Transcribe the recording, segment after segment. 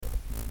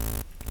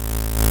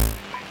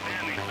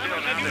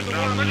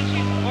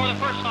emergency for the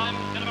first time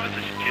in about...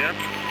 This is Jim,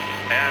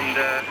 and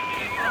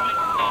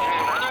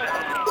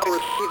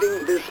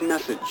Receiving this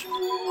message.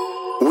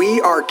 We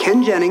are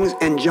Ken Jennings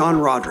and John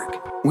Roderick.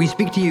 We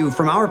speak to you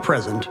from our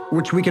present,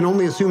 which we can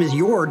only assume is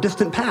your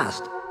distant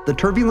past, the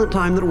turbulent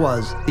time that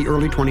was the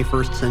early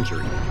 21st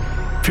century.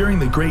 Fearing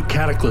the great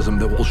cataclysm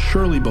that will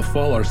surely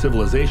befall our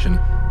civilization,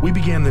 we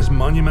began this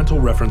monumental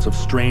reference of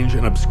strange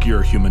and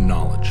obscure human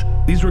knowledge.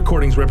 These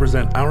recordings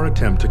represent our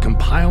attempt to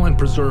compile and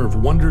preserve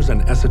wonders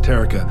and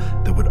esoterica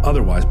that would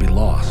otherwise be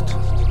lost.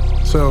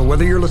 So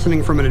whether you're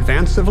listening from an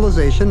advanced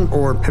civilization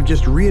or have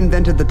just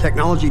reinvented the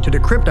technology to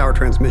decrypt our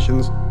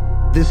transmissions,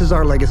 this is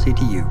our legacy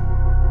to you.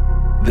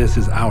 This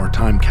is our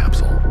time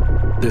capsule.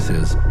 This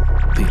is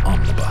the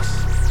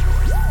Omnibus.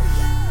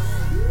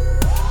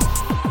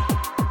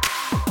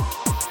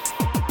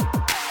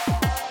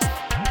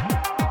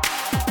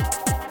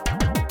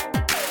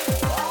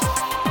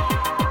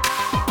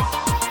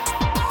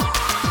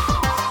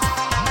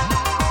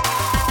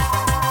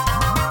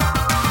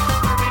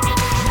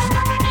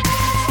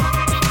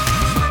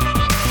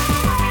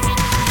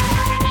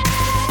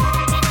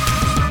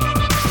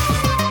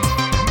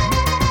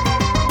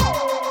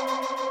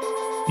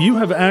 You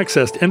have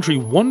accessed entry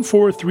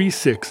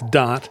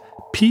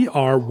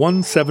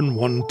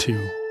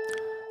 1436.PR1712.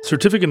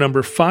 Certificate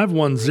number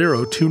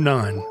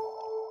 51029.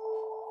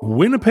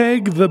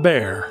 Winnipeg the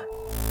Bear.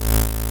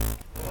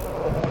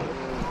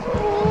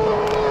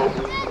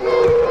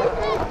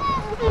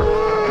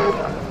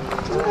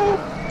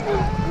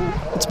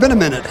 It's been a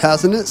minute,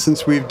 hasn't it,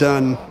 since we've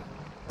done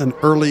an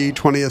early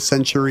 20th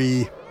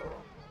century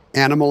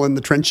animal in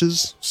the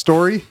trenches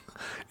story?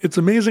 It's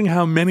amazing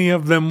how many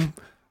of them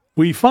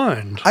we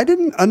find. I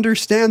didn't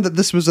understand that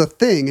this was a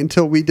thing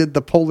until we did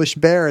the Polish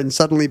bear, and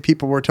suddenly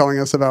people were telling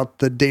us about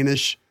the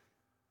Danish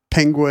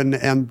penguin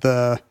and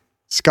the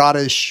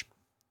Scottish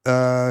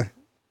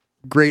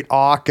great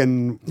auk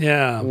and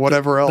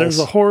whatever else. There's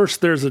a horse,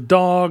 there's a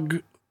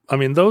dog. I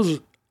mean,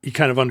 those you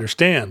kind of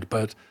understand,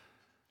 but...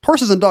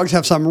 Horses and dogs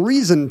have some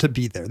reason to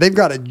be there. They've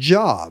got a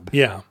job.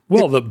 Yeah.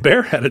 Well, the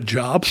bear had a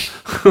job.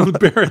 The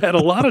bear had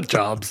a lot of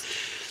jobs.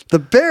 The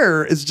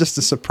bear is just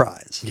a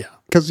surprise. Yeah.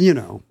 Because, you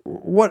know,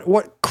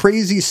 what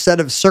crazy set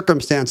of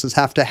circumstances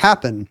have to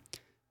happen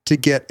to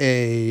get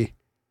a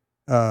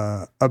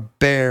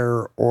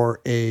bear or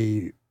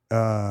an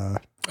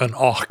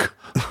auk.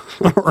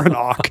 or an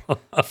auk,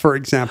 for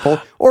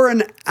example, or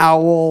an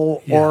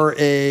owl or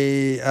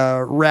a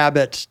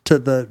rabbit to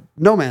the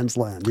no man's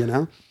land, you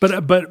know?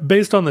 But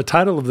based on the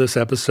title of this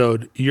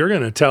episode, you're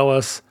going to tell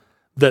us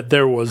that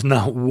there was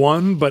not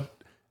one, but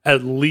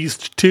at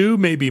least two,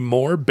 maybe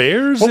more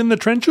bears in the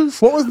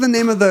trenches? What was the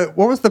name of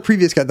what was the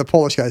previous guy, the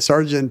Polish guy,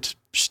 Sergeant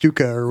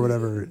Stuka or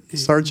whatever,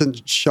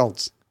 Sergeant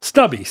Schultz?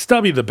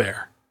 Stubby the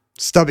bear.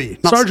 Stubby.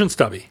 Sergeant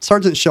Stubby.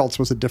 Sergeant Schultz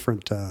was a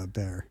different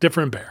bear.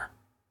 Different bear.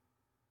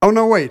 Oh,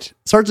 no, wait.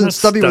 Sergeant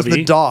Stubby was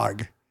the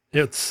dog.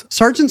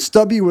 Sergeant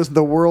Stubby was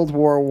the World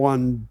War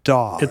I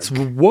dog. It's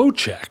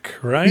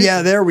Wojciech, right?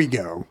 Yeah, there we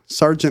go.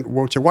 Sergeant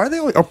Wojciech. Why are they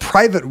always... Oh,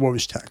 Private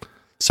Wojciech.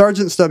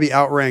 Sergeant Stubby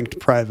outranked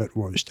Private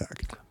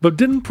Wojciech. But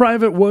didn't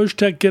Private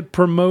Wojciech get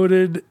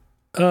promoted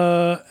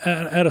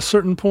at a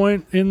certain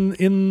point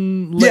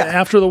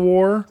after the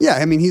war? Yeah,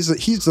 I mean, he's a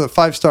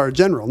 5-star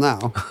general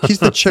now. He's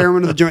the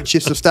chairman of the Joint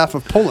Chiefs of Staff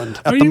of Poland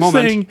at the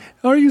moment.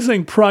 Are you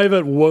saying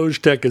Private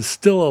Wojciech is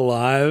still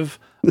alive?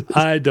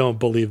 I don't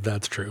believe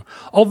that's true.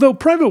 Although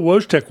Private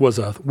Wojciech was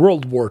a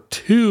World War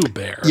II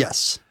bear.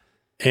 Yes.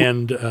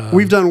 And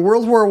we've done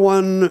World War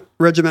I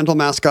regimental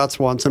mascots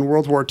once and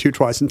World War II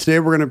twice, and today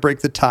we're going to break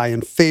the tie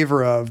in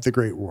favor of the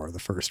Great War, the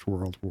First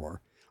World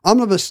War.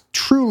 Omnibus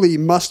truly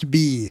must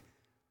be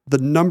the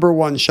number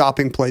one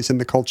shopping place in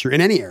the culture in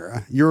any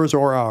era, yours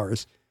or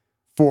ours,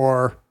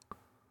 for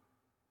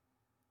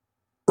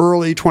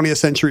early 20th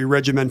century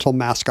regimental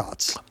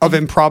mascots of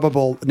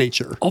improbable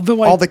nature.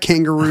 Although all the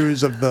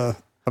kangaroos of the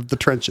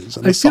trenches.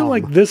 And I feel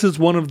like this is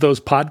one of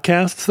those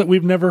podcasts that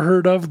we've never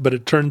heard of, but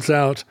it turns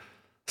out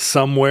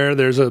somewhere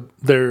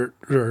there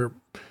are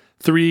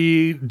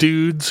 3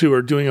 dudes who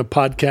are doing a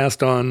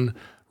podcast on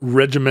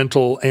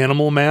regimental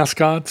animal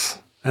mascots,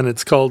 and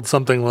it's called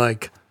something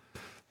like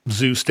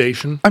Zoo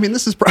Station. I mean,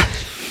 this is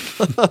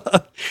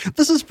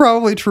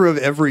probably true of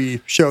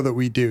every show that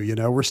we do. You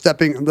know,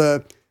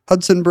 the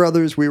Hudson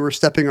Brothers. We were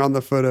stepping on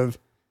the foot of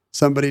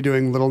somebody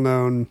doing little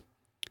known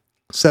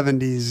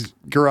 70s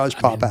garage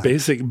pop act.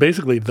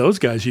 Basically, those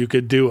guys, you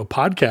could do a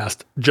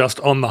podcast just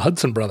on the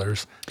Hudson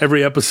Brothers.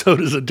 Every episode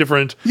is a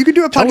different. You could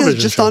do a podcast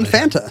just on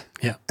Fanta.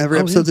 Yeah, every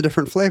episode's a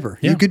different flavor.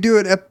 Yeah. You could do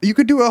it. You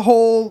could do a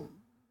whole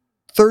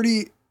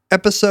 30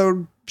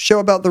 episode show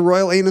about the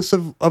royal anus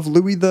of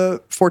Louis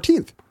the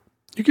 14th.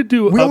 You could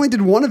do. We only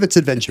did one of its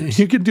adventures.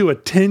 You could do a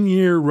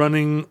 10-year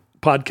running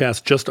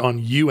podcast just on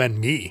you and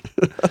me.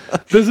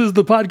 This is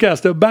the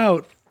podcast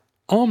about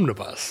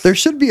Omnibus. There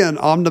should be an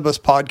Omnibus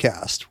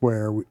podcast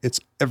where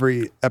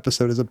every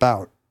episode is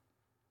about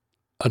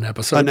an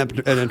episode,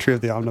 an entry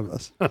of the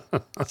Omnibus.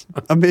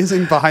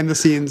 Amazing behind the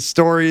scenes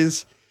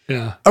stories.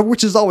 Yeah,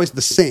 which is always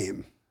the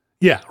same.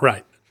 Yeah,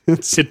 right.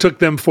 It took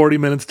them 40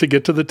 minutes to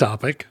get to the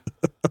topic.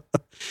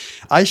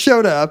 I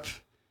showed up.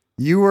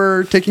 You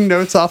were taking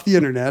notes off the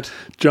internet.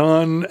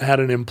 John had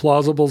an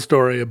implausible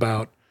story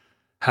about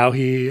how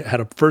he had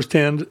a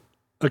firsthand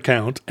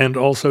account and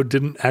also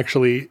didn't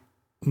actually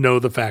know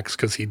the facts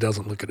because he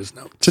doesn't look at his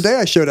notes. Today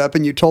I showed up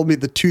and you told me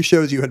the 2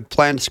 shows you had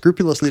planned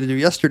scrupulously to do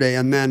yesterday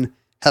and then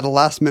had a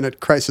last-minute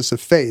crisis of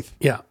faith.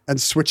 Yeah.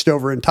 And switched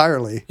over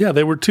entirely. Yeah,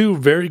 they were 2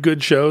 very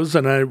good shows,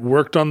 and I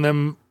worked on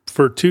them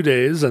for 2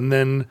 days, and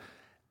then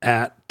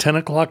at 10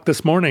 o'clock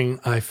this morning,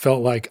 I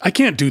felt like, I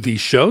can't do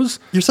these shows.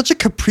 You're such a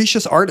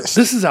capricious artist.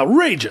 This is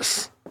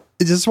outrageous.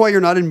 Is this why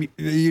you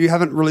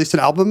haven't released an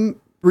album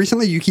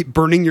recently? You keep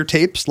burning your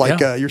tapes like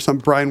you're some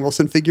Brian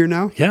Wilson figure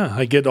now? Yeah,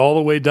 I get all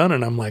the way done,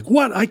 and I'm like,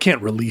 what? I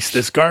can't release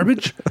this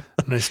garbage.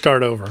 And I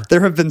start over.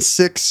 There have been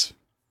 6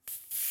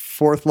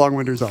 Fourth Long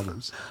Winters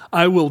albums.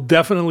 I will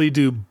definitely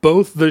do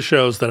both the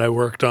shows that I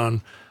worked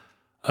on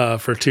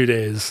for 2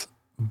 days,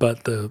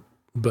 but do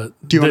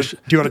you want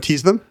to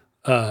tease them?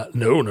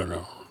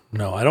 No.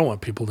 I don't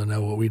want people to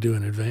know what we do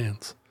in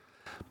advance.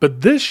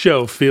 But this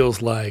show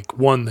feels like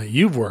one that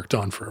you've worked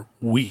on for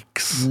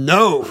weeks.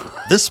 No,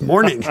 this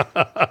morning.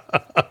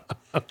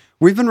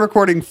 We've been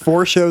recording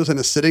 4 shows in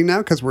a sitting now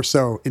because we're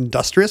so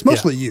industrious.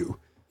 Mostly you.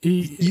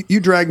 You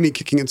drag me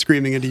kicking and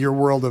screaming into your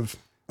world of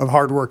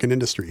hard work and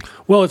industry.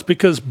 Well, it's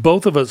because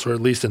both of us, or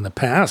at least in the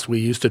past, we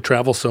used to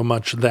travel so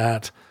much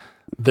that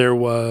there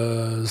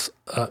were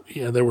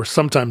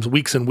sometimes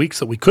weeks and weeks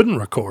that we couldn't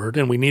record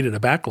and we needed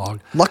a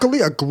backlog. Luckily,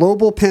 a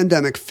global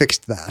pandemic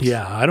fixed that.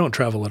 Yeah, I don't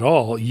travel at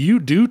all. You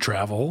do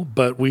travel,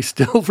 but we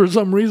still, for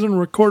some reason,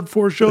 record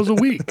 4 shows a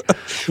week.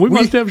 We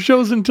must have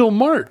shows until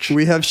March.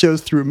 We have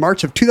shows through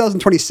March of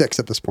 2026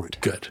 at this point.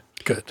 Good.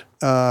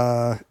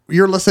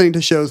 You're listening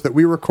to shows that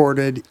we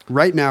recorded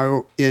right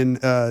now in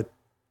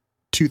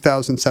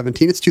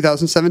 2017. It's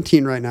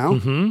 2017 right now.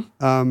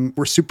 Mm-hmm.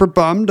 We're super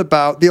bummed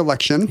about the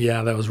election.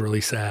 Yeah, that was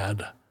really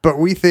sad. But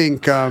we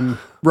think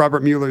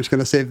Robert Mueller is going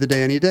to save the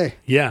day any day.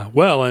 Yeah,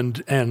 well,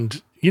 and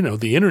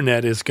the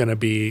internet is going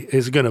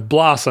to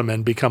blossom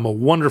and become a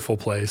wonderful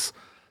place.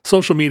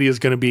 Social media is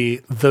going to be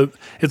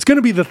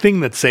the thing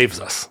that saves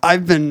us.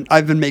 I've been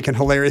making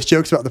hilarious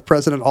jokes about the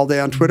president all day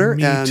on Twitter,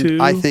 Me too.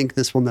 I think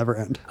this will never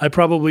end. I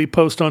probably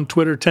post on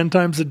Twitter 10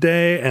 times a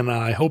day, and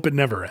I hope it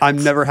never ends.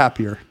 I'm never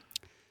happier.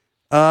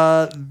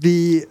 Why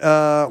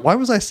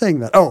was I saying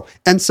that? Oh,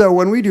 and so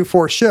when we do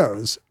 4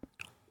 shows,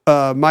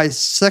 my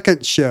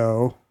second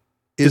show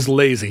is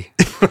lazy.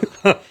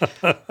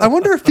 I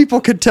wonder if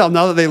people could tell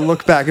now that they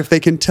look back, if they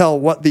can tell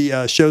what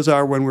the shows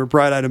are when we're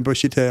bright-eyed and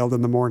bushy-tailed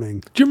in the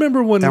morning. Do you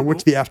remember when... And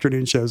which the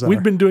afternoon shows are.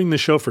 We'd been doing the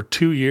show for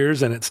 2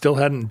 years, and it still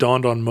hadn't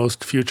dawned on most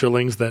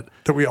futurelings that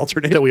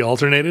we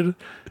alternated.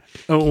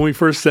 When we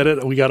first said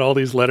it, we got all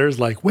these letters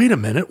like, wait a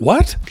minute,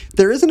 what?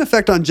 There is an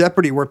effect on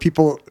Jeopardy where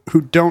people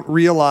who don't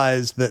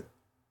realize that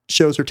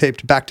shows are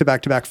taped back to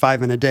back to back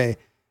 5 in a day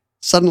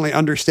suddenly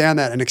understand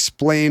that and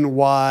explain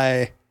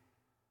why,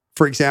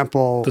 for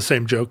example... The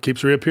same joke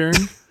keeps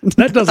reappearing?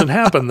 That doesn't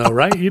happen though,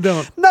 right? You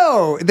don't...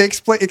 No, they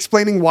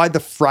explaining why the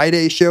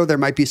Friday show, there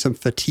might be some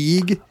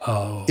fatigue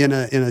in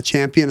a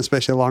champion,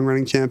 especially a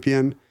long-running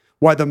champion.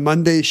 Why the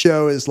Monday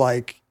show is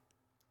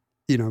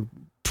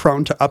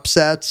prone to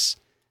upsets.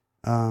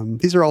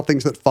 These are all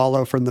things that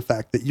follow from the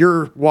fact that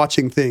you're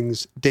watching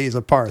things days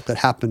apart that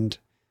happened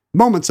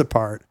moments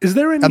apart. Is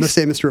there any and the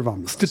same is true of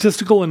Omnibus.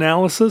 Statistical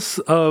analysis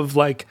of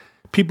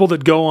people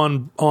that go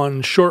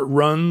on short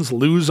runs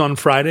lose on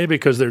Friday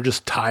because they're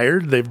just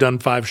tired? They've done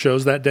 5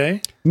 shows that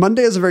day.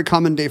 Monday is a very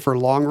common day for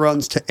long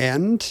runs to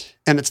end,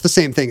 and it's the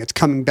same thing. It's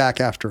coming back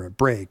after a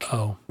break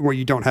where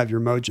you don't have your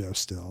mojo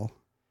still.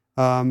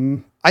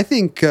 I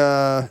think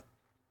I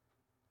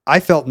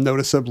felt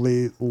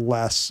noticeably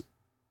less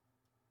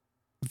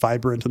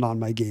vibrant and on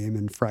my game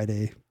in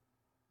Friday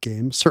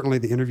games. Certainly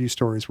the interview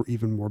stories were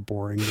even more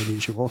boring than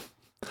usual.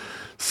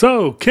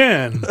 So,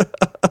 Ken,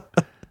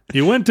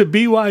 you went to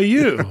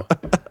BYU.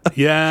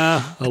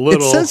 Yeah, a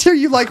little. It says here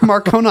you like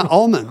Marcona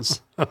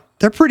almonds.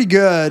 They're pretty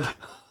good.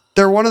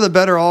 They're one of the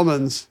better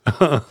almonds.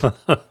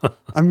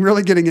 I'm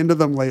really getting into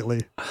them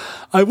lately.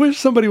 I wish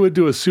somebody would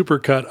do a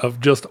supercut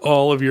of just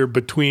all of your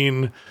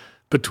between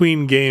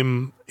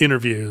game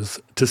interviews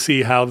to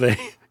see how they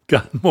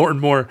got more and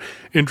more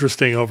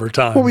interesting over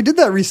time. Well, we did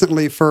that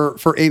recently for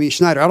Amy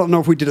Schneider. I don't know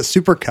if we did a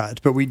supercut,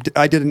 but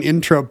I did an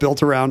intro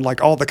built around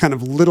all the kind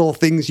of little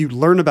things you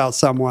learn about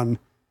someone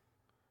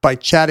by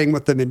chatting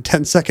with them in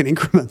 10-second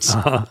increments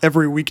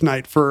every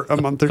weeknight for a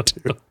month or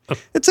 2.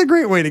 It's a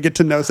great way to get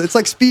to know. It's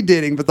like speed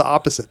dating, but the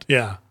opposite.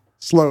 Yeah.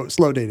 Slow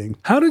dating.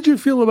 How did you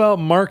feel about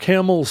Mark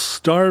Hamill's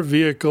star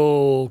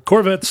vehicle,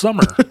 Corvette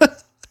Summer?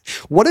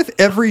 What if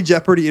every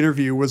Jeopardy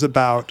interview was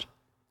about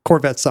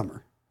Corvette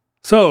Summer?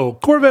 So,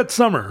 Corvette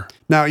Summer.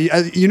 Now,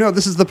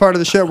 this is the part of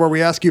the show where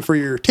we ask you for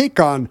your take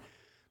on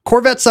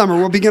Corvette Summer.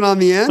 We'll begin on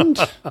the end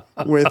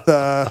with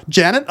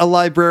Janet, a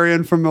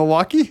librarian from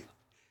Milwaukee.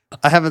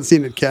 I haven't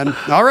seen it, Ken.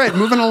 All right,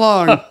 moving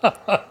along.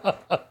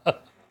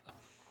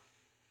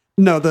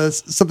 No,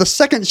 so the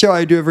second show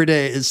I do every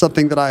day is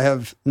something that I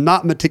have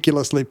not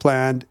meticulously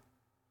planned,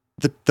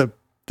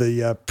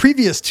 the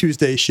previous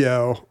Tuesday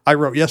show I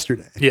wrote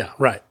yesterday. Yeah,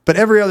 right. But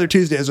every other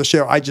Tuesday is a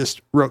show I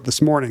just wrote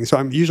this morning. So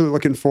I'm usually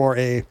looking for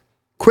a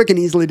quick and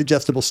easily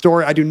digestible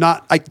story. I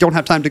don't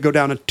have time to go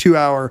down a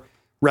 2-hour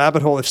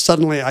rabbit hole if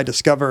suddenly I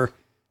discover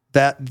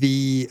that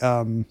the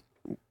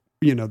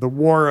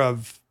war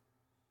of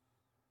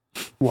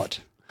what?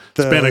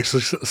 Spanish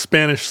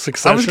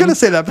succession. I was going to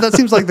say that, but that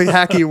seems like the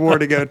hacky war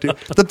to go to.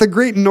 That the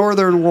Great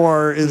Northern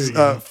War is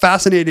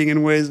fascinating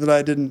in ways that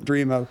I didn't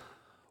dream of.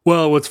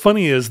 Well, what's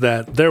funny is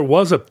that there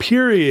was a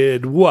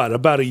period,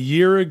 about a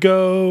year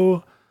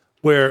ago,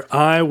 where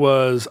I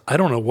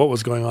don't know what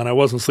was going on. I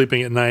wasn't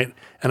sleeping at night,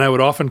 and I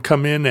would often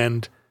come in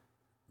and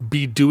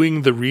be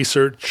doing the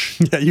research.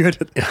 Yeah, you had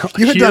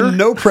done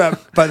no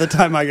prep by the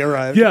time I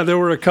arrived. Yeah, there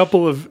were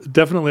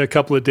definitely a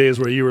couple of days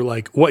where you were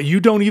like, what, you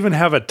don't even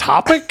have a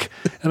topic?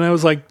 And I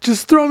was like,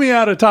 just throw me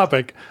out a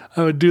topic.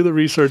 I would do the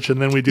research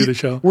and then we do the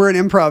show. We're an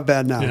improv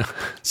band now. Yeah.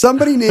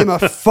 Somebody name a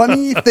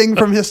funny thing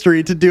from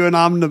history to do an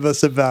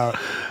omnibus about.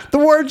 The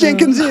War of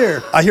Jenkins'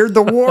 Ear. I heard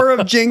the War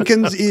of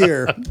Jenkins'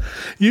 Ear.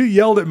 You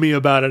yelled at me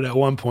about it at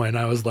one point.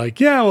 I was like,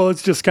 yeah, well,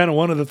 it's just kind of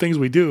one of the things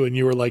we do. And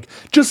you were like,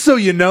 just so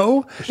you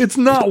know, it's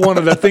not one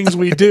of the things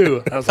we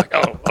do. I was like,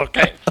 oh,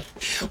 okay.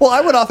 Well,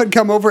 I would often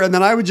come over and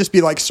then I would just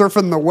be like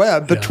surfing the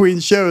web between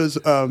shows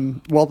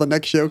while the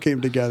next show came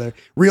together.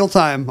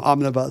 Real-time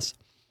omnibus.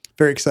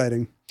 Very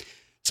exciting.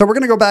 So we're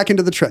going to go back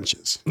into the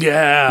trenches.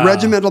 Yeah.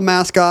 Regimental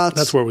mascots.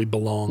 That's where we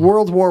belong.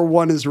 World War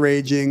I is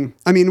raging.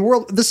 I mean,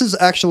 this is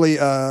actually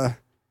a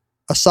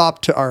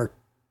sop to our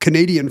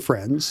Canadian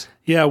friends.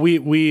 Yeah, we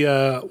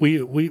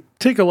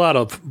take a lot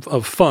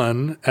of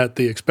fun at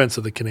the expense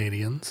of the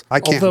Canadians.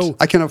 I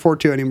can't afford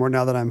to anymore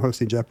now that I'm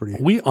hosting Jeopardy.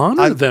 We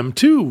honor them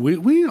too.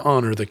 We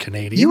honor the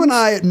Canadians. You and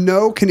I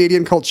know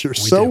Canadian culture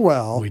so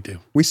well. We do.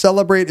 We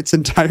celebrate its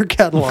entire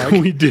catalog.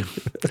 We do.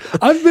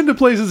 I've been to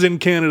places in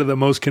Canada that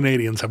most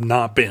Canadians have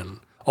not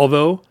been.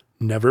 Although,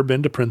 never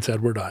been to Prince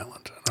Edward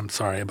Island. I'm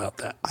sorry about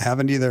that. I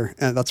haven't either.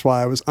 And that's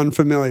why I was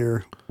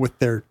unfamiliar with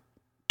their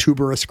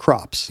tuberous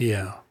crops.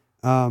 Yeah.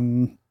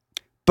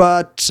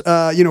 But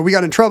we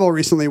got in trouble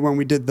recently when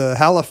we did the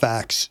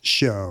Halifax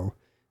show.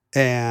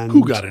 And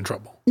who got in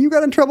trouble? You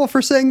got in trouble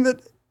for saying that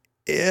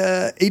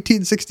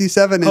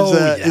 1867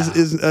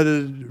 is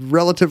a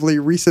relatively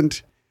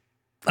recent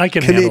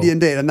Canadian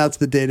date, and that's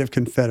the date of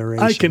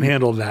Confederation. I can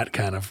handle that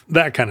kind of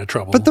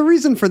trouble. But the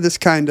reason for this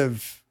kind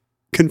of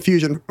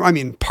confusion, I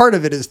mean, part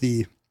of it is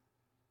the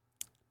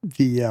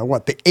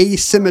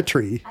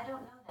asymmetry. I don't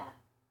know that.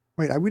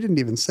 Wait, we didn't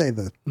even say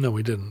the. No,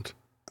 we didn't.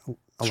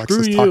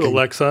 Alexa's Screw you, talking.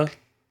 Alexa.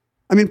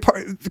 I mean,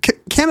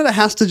 Canada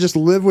has to just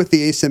live with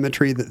the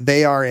asymmetry that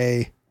they are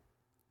a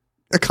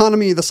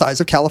economy the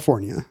size of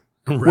California,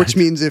 right. Which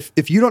means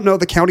if you don't know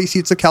the county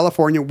seats of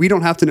California, we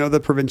don't have to know the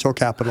provincial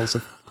capitals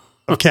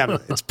of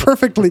Canada. It's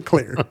perfectly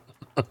clear.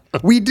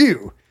 We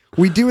do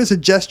as a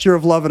gesture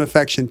of love and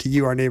affection to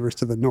you, our neighbors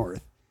to the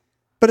north,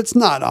 but it's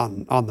not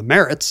on the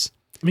merits.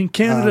 I mean,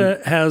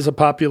 Canada has a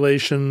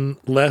population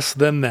less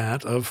than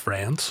that of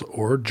France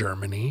or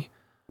Germany.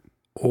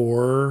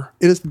 Or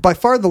it is by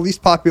far the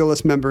least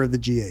populous member of the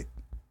G8.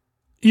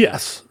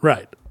 Yes,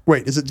 right.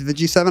 Wait, is it the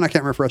G7? I can't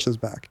remember if Russia's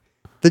back.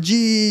 The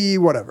G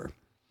whatever.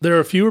 There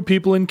are fewer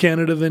people in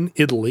Canada than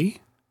Italy.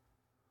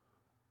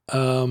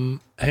 Hang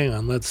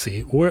on, let's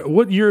see.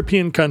 What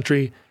European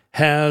country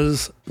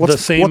has the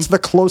same? What's the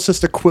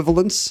closest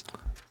equivalence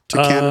to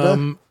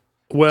Canada?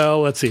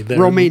 Well, let's see.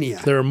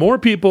 Romania. There are more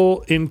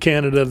people in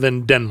Canada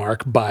than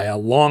Denmark by a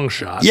long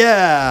shot.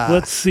 Yeah.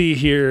 Let's see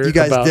here. You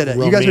guys did it.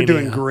 Romania. You guys are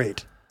doing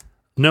great.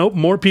 Nope,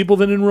 more people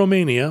than in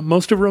Romania.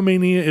 Most of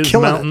Romania is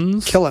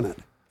mountains. Killing it.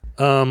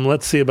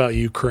 Let's see about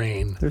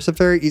Ukraine. There's a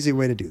very easy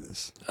way to do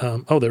this.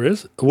 There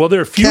is? Well, there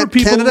are fewer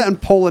people. Canada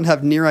and Poland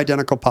have near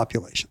identical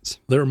populations.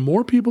 There are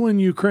more people in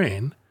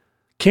Ukraine.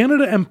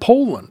 Canada and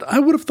Poland. I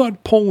would have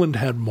thought Poland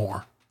had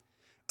more.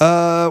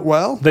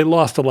 Well, they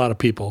lost a lot of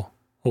people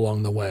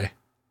along the way.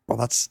 Well,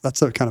 that's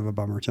a kind of a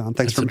bummer, John.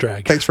 Thanks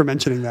for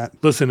mentioning that.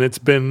 Listen, it's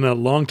been a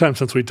long time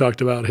since we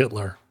talked about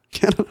Hitler.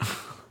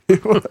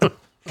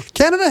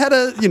 Canada had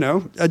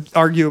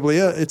arguably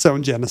its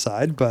own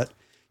genocide, but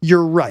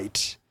you're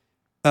right.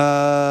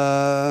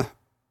 Canada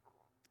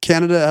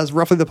has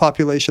roughly the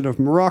population of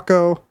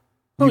Morocco,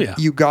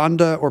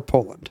 Uganda, or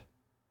Poland.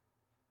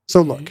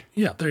 So look.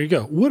 Yeah, there you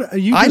go.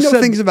 I know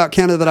things about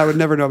Canada that I would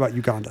never know about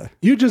Uganda.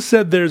 You just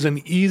said there's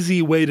an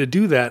easy way to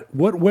do that.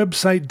 What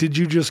website did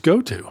you just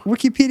go to?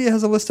 Wikipedia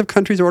has a list of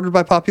countries ordered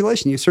by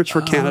population. You search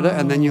for Canada,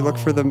 and then you look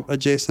for the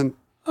adjacent.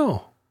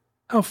 Oh,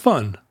 how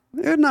fun.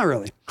 Not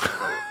really.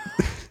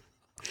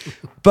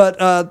 But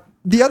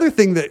the other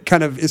thing that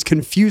kind of is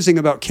confusing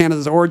about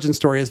Canada's origin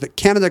story is that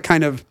Canada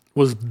kind of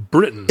was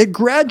Britain. It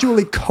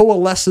gradually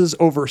coalesces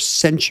over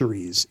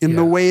centuries in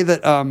the way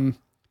that,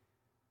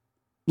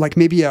 like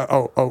maybe a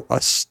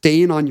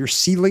stain on your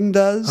ceiling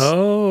does.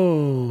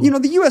 Oh.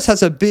 The U.S.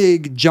 has a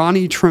big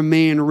Johnny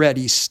Tremaine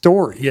ready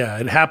story. Yeah,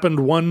 it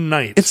happened one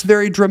night. It's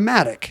very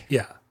dramatic.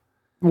 Yeah.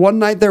 One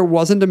night there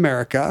wasn't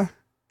America,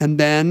 and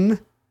then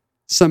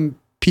some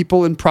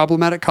people in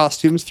problematic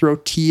costumes throw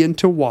tea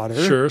into water.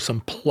 Sure,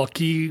 some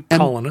plucky and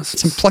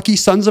colonists. some plucky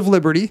sons of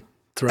liberty.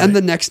 That's right. And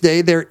the next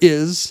day there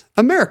is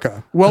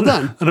America. Well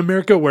done. An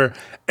America where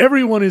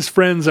everyone is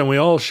friends and we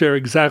all share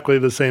exactly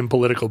the same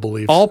political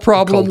beliefs. All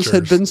problems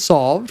cultures. had been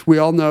solved. We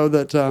all know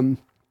that,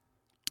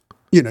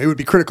 it would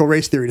be critical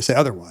race theory to say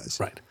otherwise.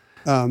 Right.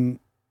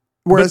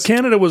 Whereas but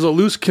Canada was a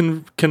loose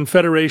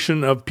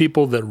confederation of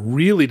people that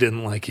really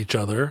didn't like each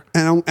other.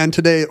 and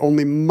today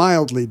only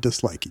mildly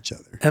dislike each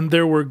other. And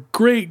there were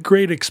great,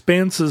 great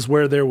expanses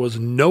where there was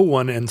no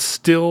one, and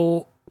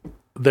still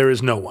there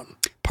is no one.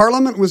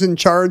 Parliament was in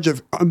charge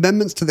of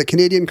amendments to the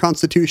Canadian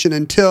Constitution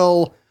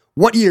until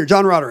what year,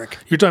 John Roderick?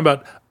 You're talking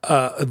about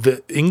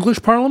the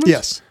English Parliament?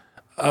 Yes.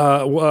 Well,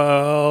 it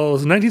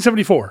was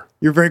 1974.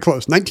 You're very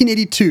close.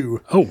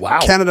 1982. Oh, wow.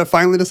 Canada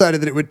finally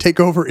decided that it would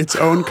take over its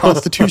own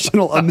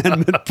constitutional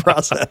amendment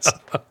process,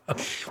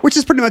 which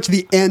is pretty much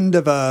the end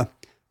of a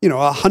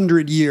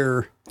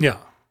 100-year Yeah.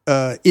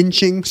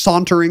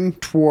 sauntering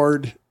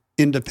toward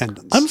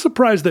independence. I'm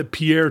surprised that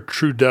Pierre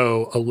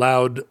Trudeau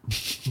allowed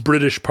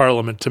British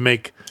Parliament to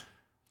make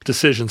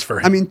decisions for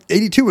him. I mean,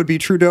 82 would be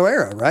Trudeau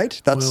era,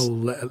 right? That's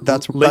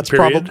late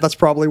period. that's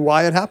probably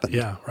why it happened.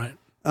 Yeah, right.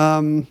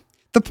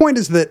 The point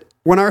is that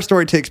when our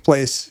story takes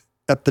place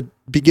at the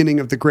beginning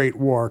of the Great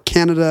War,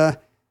 Canada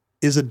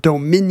is a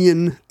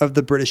dominion of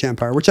the British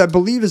Empire, which I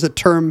believe is a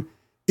term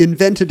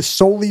invented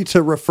solely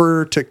to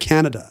refer to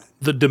Canada.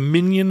 The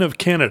Dominion of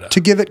Canada. To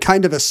give it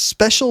kind of a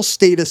special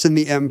status in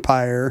the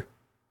empire.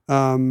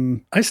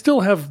 I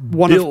still have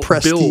one of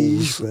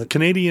prestige, bills,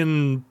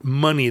 Canadian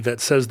money that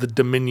says the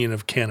Dominion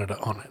of Canada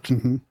on it.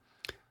 Mm-hmm.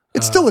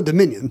 It's still a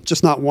dominion,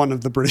 just not one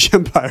of the British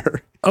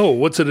Empire. Oh,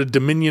 what's it a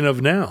dominion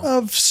of now?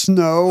 Of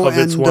snow Of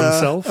its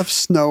oneself? Of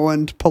snow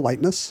and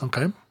politeness.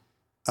 Okay.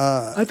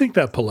 I think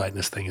that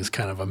politeness thing is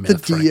kind of a The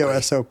myth.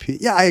 DOSOP.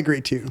 Yeah, I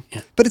agree too.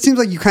 Yeah. But it seems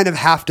like you kind of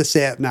have to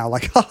say it now.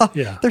 Like, haha,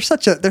 Yeah. they're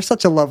such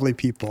a lovely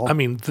people. I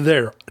mean,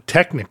 they're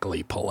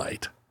technically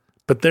polite,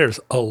 but there's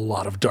a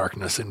lot of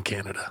darkness in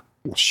Canada.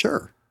 Well,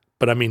 sure.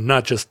 But I mean,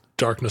 not just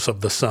darkness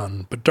of the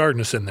sun, but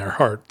darkness in their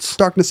hearts.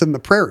 Darkness in the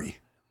prairie.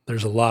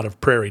 There's a lot of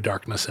prairie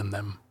darkness in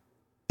them.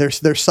 They're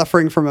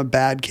suffering from a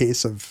bad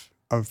case of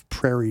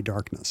prairie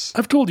darkness.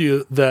 I've told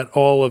you that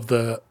all of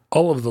the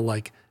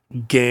like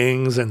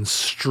gangs and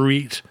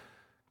street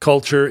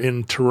culture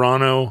in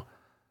Toronto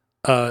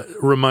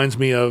reminds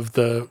me of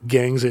the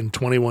gangs in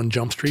 21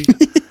 Jump Street.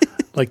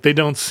 Like they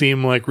don't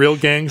seem like real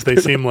gangs; they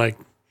seem like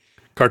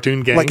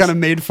cartoon gangs, Like kind of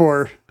made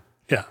for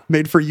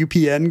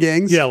UPN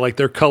gangs. Yeah, like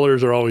their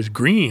colors are always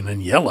green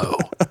and yellow.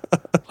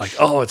 Like,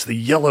 oh, it's the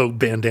yellow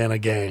bandana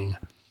gang.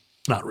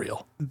 Not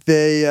real.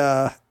 They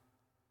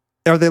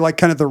are they like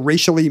kind of the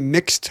racially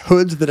mixed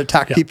hoods that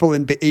attack people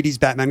in 80s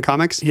Batman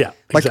comics? Yeah,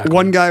 like exactly.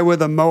 one guy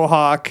with a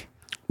mohawk,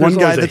 There's one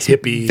guy always a that's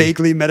hippie.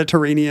 vaguely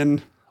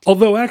Mediterranean.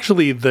 Although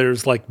actually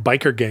there's like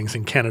biker gangs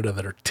in Canada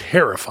that are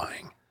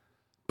terrifying.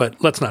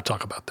 But let's not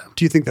talk about them.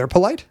 Do you think they're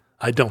polite?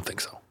 I don't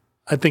think so.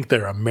 I think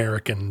they're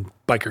American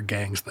biker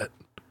gangs that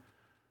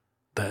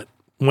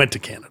went to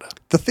Canada.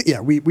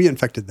 We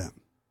infected them.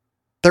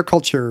 Their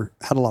culture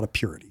had a lot of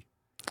purity.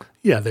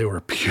 Yeah, they were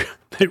pure.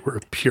 They were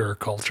a pure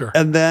culture.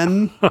 And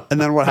then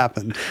what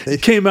happened? They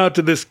Came out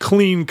to this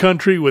clean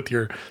country with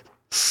your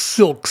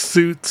silk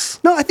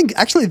suits. No, I think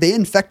actually they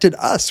infected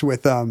us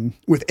with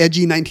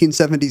edgy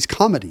 1970s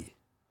comedy,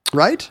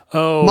 right?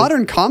 Oh,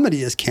 Modern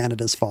comedy is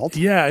Canada's fault.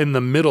 yeah, in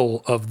the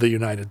middle of the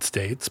United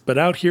States, but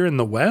out here in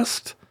the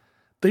West,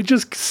 they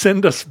just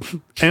send us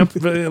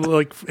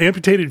like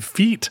amputated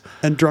feet.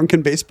 And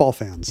drunken baseball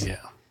fans. Yeah.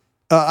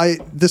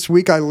 This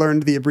week I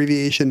learned the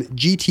abbreviation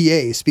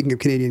GTA, speaking of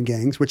Canadian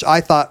gangs, which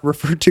I thought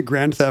referred to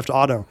Grand Theft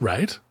Auto.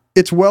 Right?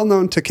 It's well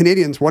known to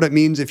Canadians what it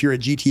means if you're a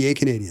GTA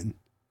Canadian.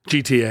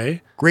 GTA.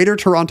 Greater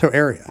Toronto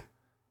Area.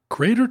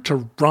 Greater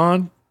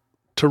Toronto.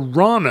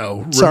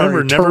 Sorry,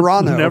 Remember,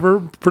 Toronto. never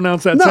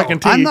pronounce that No,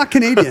 second T. I'm not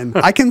Canadian.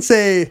 I can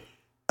say,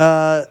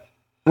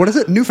 what is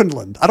it?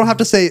 Newfoundland. I don't have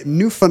to say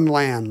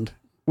Newfoundland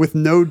with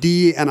no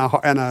D and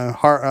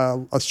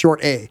a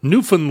short A.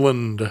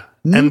 Newfoundland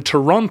and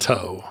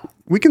Toronto.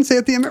 We can say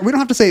it we don't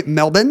have to say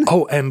Melbourne.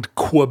 Oh, and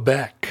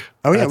Quebec.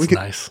 Oh, yeah, That's we can.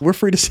 nice. We're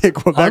free to say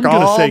Quebec I'm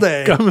gonna all say,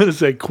 day. I'm going to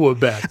say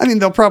Quebec. I mean,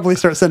 they'll probably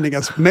start sending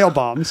us mail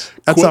bombs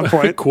at some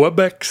point.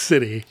 Quebec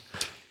City.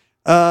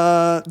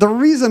 The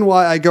reason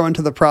why I go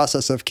into the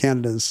process of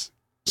Canada's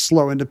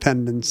slow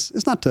independence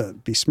is not to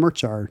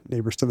besmirch our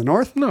neighbors to the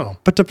north, No.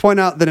 but to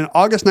point out that in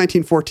August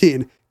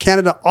 1914,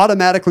 Canada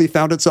automatically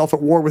found itself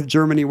at war with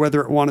Germany,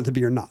 whether it wanted to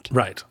be or not.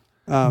 Right.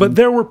 But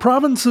there were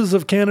provinces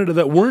of Canada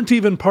that weren't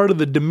even part of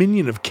the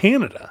Dominion of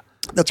Canada.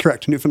 That's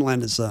correct.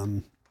 Newfoundland is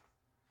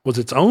Was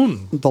its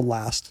own. the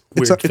last.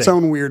 Weird Its thing.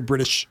 own weird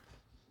British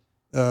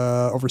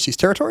overseas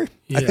territory,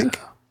 I Yeah. think.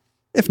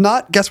 If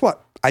not, guess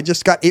what? I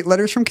just got 8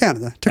 letters from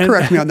Canada to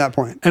correct me on that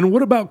point. And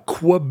what about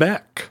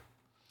Quebec?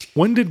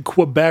 When did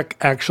Quebec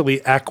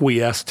actually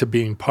acquiesce to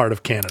being part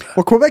of Canada?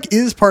 Well, Quebec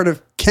is part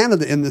of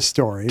Canada in this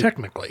story.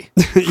 Technically.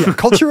 Yeah,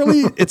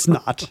 culturally, it's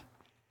not.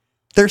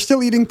 they're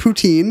still eating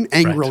poutine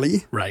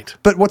angrily. Right.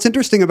 But what's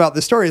interesting about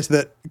this story is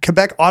that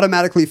Quebec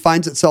automatically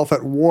finds itself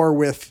at war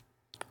with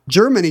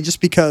Germany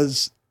just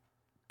because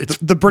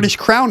the British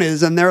crown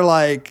is, and they're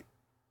like,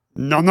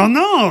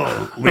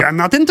 no, we are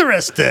not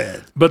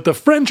interested. But the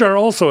French are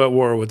also at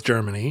war with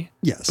Germany.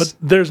 Yes. But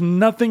there's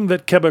nothing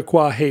that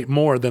Quebecois hate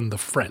more than the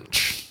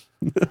French.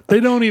 They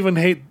don't even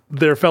hate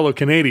their fellow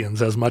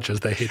Canadians as much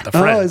as they hate the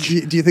French.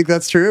 Do you think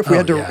that's true?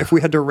 If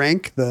we had to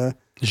rank the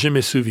Je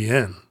me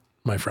souviens,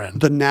 my friend.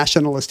 the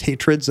nationalist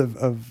hatreds of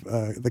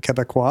the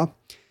Quebecois.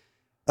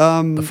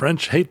 The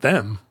French hate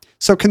them.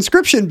 So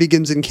conscription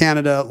begins in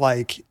Canada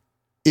like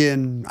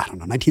in, I don't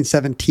know,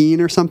 1917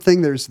 or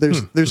something. There's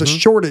a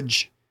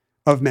shortage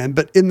of men,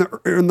 but in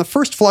the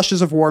first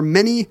flushes of war,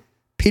 many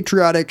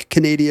patriotic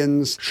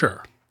Canadians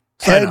Sure.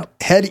 Sign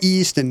up. head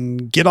east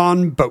and get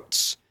on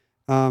boats.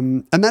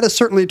 And that is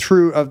certainly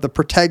true of the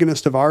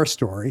protagonist of our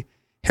story,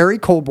 Harry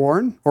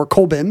Colborne, or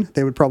Colbin,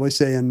 they would probably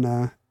say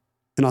in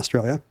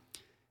Australia.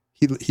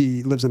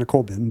 He lives in a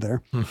coal bin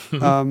there.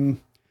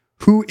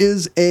 Who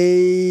is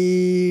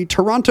a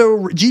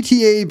Toronto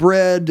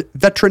GTA-bred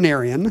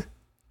veterinarian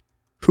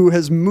who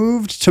has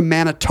moved to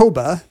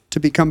Manitoba to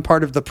become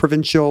part of the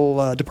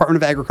provincial Department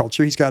of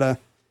Agriculture. He's got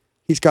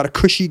a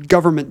cushy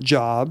government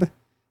job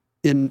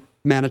in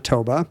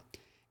Manitoba,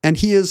 and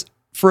he has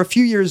for a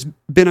few years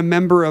been a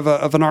member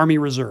of an army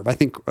reserve. I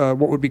think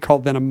what would be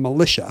called then a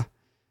militia.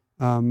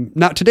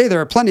 Now today there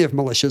are plenty of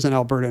militias in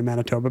Alberta and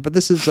Manitoba, but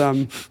this is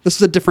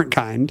a different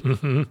kind.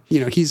 Mm-hmm. You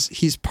know,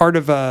 he's part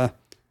of a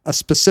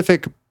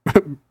specific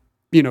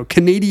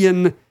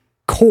Canadian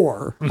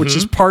corps, which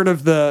is part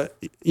of the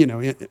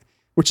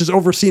which is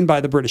overseen by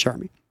the British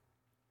Army.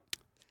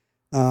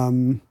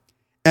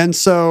 And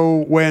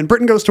so when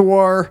Britain goes to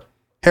war,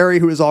 Harry,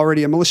 who is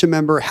already a militia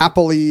member,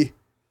 happily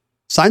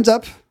signs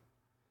up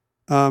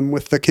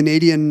with the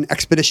Canadian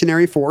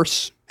Expeditionary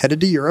Force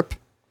headed to Europe.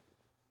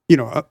 You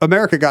know,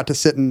 America got to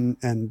sit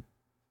and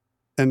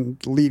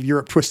leave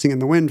Europe twisting in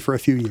the wind for a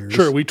few years.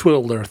 Sure, we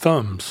twiddled our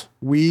thumbs.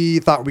 We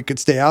thought we could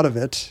stay out of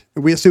it.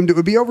 We assumed it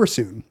would be over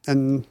soon.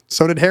 And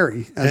so did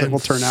Harry, as it will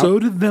turn out. So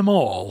did them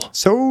all.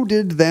 So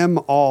did them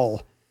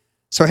all.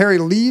 So Harry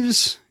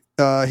leaves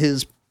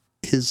his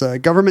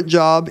government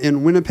job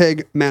in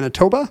Winnipeg,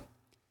 Manitoba,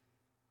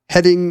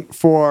 heading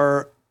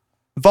for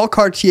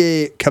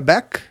Valcartier,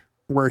 Quebec,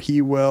 where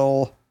he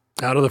will...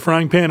 Out of the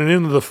frying pan and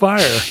into the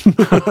fire.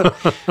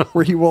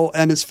 where he will,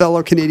 and his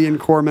fellow Canadian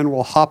corpsmen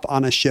will hop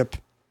on a ship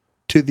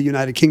to the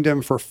United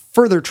Kingdom for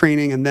further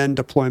training and then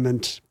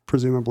deployment,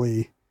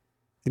 presumably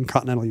in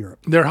continental Europe.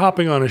 They're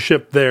hopping on a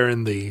ship there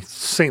in the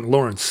St.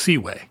 Lawrence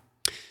Seaway.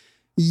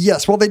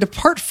 Yes, well, they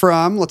depart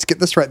from, let's get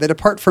this right, they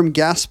depart from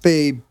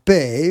Gaspé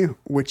Bay,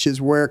 which is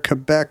where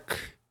Quebec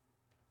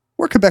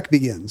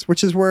begins,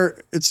 which is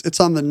where it's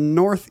on the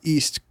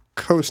northeast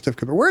coast of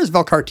Quebec. Where is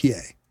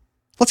Valcartier?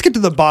 Let's get to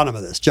the bottom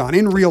of this, John,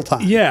 in real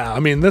time. Yeah,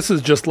 I mean, this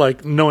is just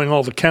like knowing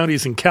all the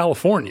counties in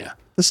California.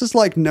 This is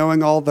like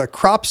knowing all the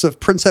crops of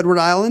Prince Edward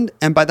Island,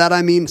 and by that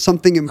I mean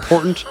something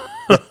important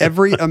that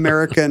every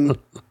American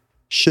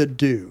should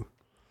do.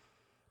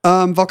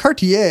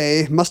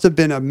 Valcartier must have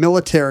been a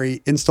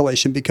military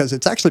installation because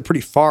it's actually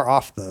pretty far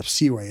off the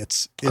seaway.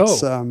 It's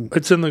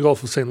in the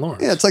Gulf of St.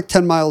 Lawrence. Yeah, it's like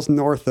 10 miles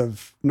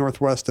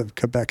northwest of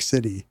Quebec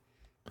City.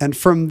 And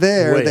from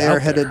there, Way they out are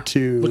headed there.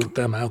 to Look at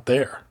them out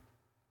there.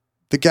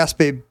 the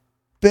Gaspé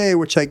Bay,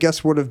 which I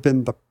guess would have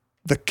been the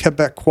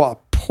Quebecois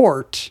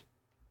port.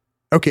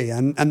 Okay,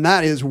 and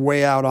that is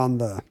way out on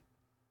the...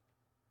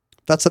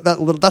 That's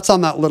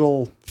on that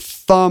little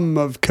thumb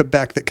of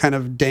Quebec that kind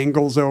of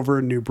dangles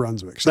over New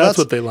Brunswick. So that's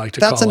what they like to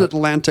call it. That's an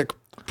Atlantic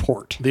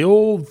port. The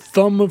old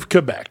thumb of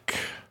Quebec.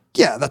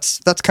 Yeah, that's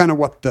kind of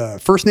what the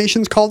First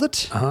Nations called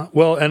it. Uh-huh.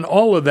 Well, and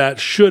all of that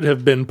should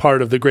have been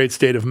part of the great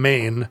state of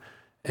Maine.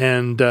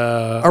 And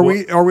are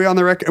we on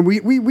the record?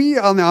 We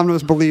on the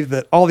Omnibus believe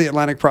that all the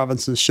Atlantic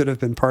provinces should have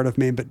been part of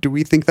Maine, but do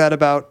we think that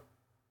about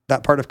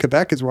that part of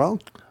Quebec as well?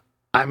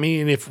 I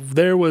mean, you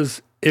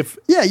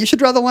should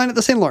draw the line at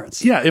the St.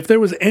 Lawrence. Yeah, if there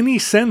was any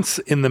sense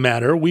in the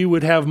matter, we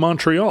would have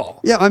Montreal.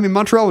 Yeah, I mean,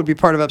 Montreal would be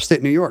part of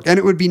upstate New York, and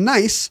it would be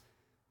nice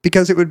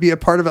because it would be a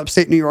part of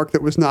upstate New York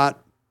that was not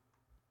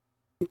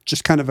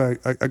just kind of a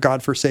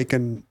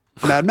godforsaken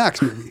Mad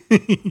Max movie.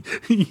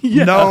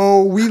 Yeah.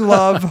 No, we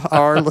love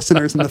our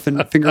listeners in the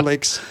Finger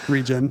Lakes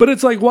region. But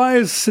it's like, why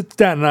is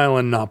Staten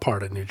Island not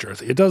part of New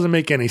Jersey? It doesn't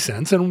make any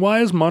sense. And why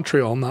is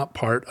Montreal not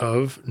part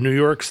of New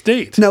York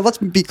State? Now, let's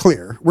be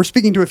clear. We're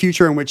speaking to a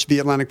future in which the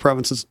Atlantic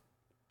provinces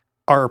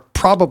are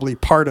probably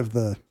part of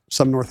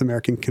some North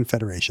American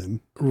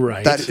confederation.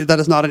 Right. That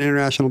is not an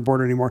international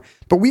border anymore.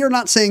 But we are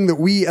not saying that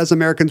we as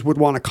Americans would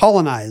want to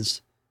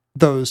colonize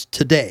those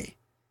today.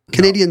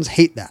 Canadians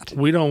hate that.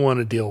 We don't want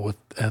to deal with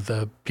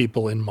the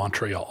people in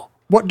Montreal.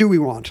 What do we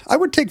want? I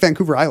would take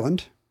Vancouver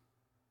Island.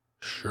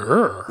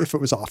 Sure. If it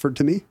was offered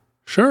to me.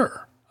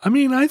 Sure. I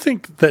mean, I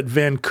think that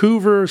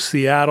Vancouver,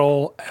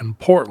 Seattle, and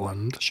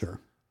Portland. Sure.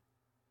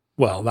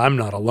 Well, I'm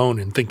not alone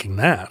in thinking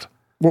that.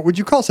 What would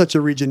you call such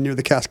a region near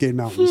the Cascade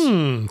Mountains?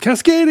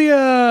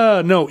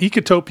 Cascadia. No,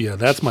 Ecotopia.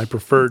 That's my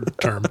preferred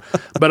term.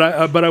 But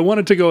I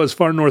wanted to go as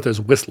far north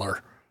as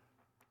Whistler.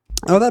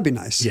 Oh, that'd be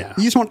nice. Yeah.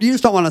 You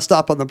just don't want to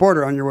stop on the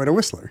border on your way to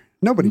Whistler.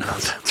 Nobody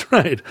does. That's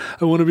right.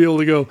 I want to be able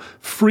to go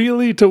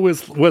freely to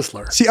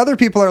Whistler. See, other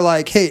people are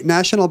like, hey,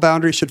 national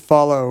boundaries should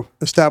follow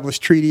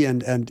established treaty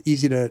and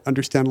easy to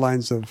understand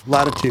lines of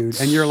latitude.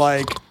 And you're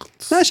like,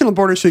 national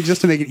borders should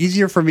exist to make it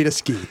easier for me to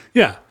ski.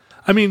 Yeah.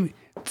 I mean,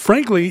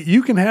 frankly,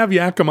 you can have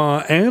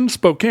Yakima and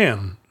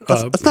Spokane.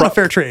 That's not a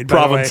fair trade, by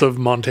the province way. of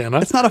Montana.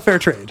 It's not a fair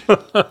trade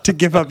to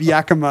give up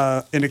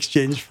Yakima in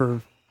exchange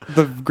for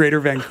the greater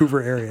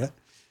Vancouver area.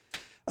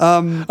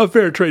 A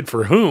fair trade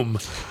for whom?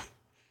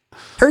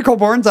 Harry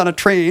Colborn's on a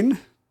train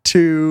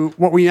to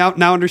what we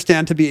now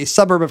understand to be a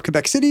suburb of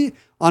Quebec City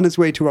on his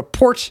way to a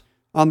port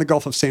on the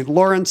Gulf of St.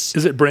 Lawrence.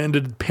 Is it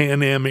branded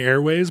Pan Am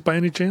Airways by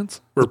any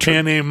chance? Or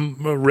Pan Am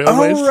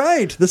Railways? Oh,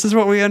 right. This is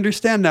what we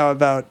understand now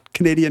about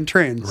Canadian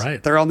trains.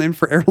 Right. They're all named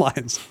for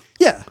airlines.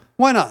 Yeah,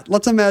 why not?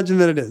 Let's imagine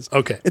that it is.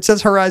 Okay. It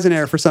says Horizon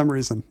Air for some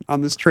reason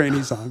on this train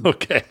he's on.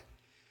 Okay.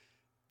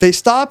 They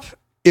stop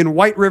in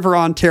White River,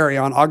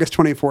 Ontario on August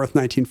 24th,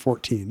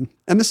 1914.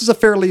 And this is a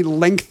fairly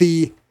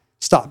lengthy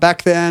stop.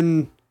 Back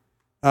then,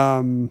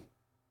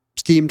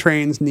 steam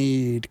trains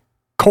need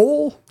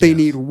coal. They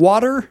need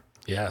water.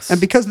 Yes.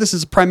 And because this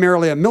is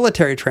primarily a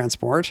military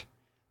transport,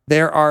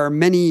 there are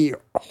many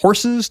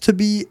horses to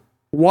be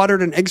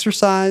watered and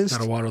exercised.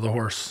 Gotta water the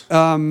horse.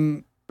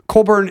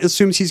 Colborn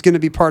assumes he's going to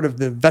be part of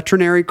the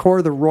Veterinary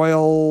Corps, the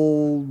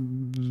Royal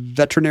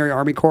Veterinary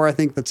Army Corps, I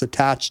think, that's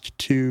attached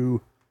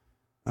to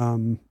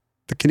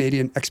the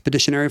Canadian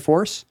Expeditionary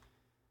Force.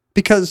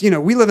 Because,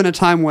 we live in a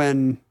time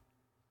when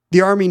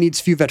the Army needs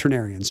few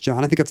veterinarians,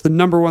 John. I think that's the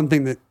number one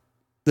thing that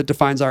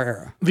defines our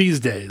era. These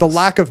days. The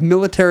lack of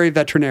military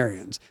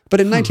veterinarians.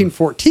 But in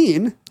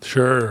 1914,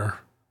 Sure.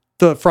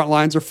 the front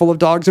lines are full of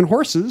dogs and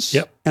horses.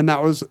 Yep. And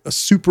that was a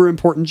super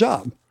important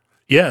job.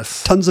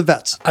 Yes. Tons of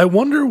vets. I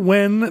wonder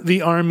when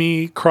the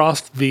Army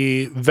crossed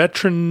the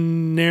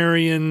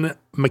veterinarian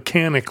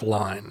mechanic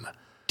line.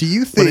 Do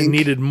you When it think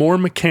needed more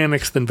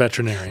mechanics than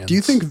veterinarians. Do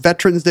you think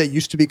Veterans Day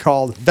used to be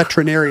called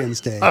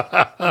Veterinarians Day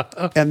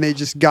and they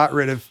just got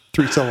rid of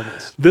 3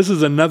 syllables? This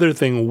is another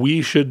thing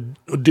we should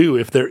do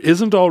if there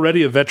isn't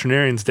already a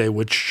Veterinarians Day,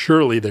 which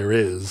surely there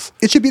is.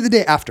 It should be the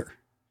day after.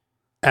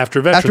 After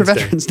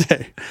Veterans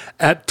Day.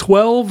 At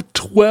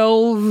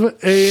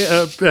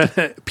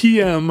 12:12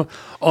 p.m.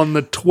 on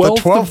the 12th,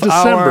 The 12th of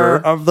hour December,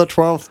 of the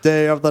 12th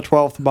day of the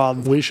 12th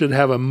month. we should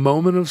have a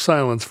moment of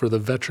silence for the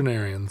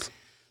veterinarians.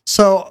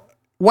 So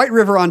White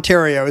River,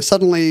 Ontario is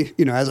suddenly,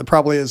 as it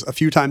probably is a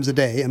few times a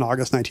day in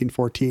August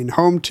 1914,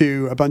 home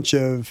to a bunch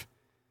of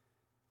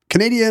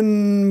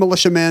Canadian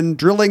militiamen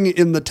drilling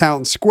in the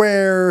town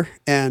square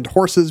and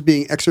horses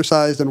being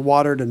exercised and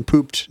watered and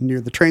pooped near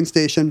the train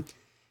station.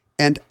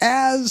 And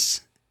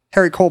as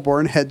Harry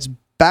Colborn heads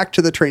back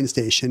to the train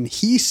station,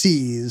 he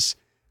sees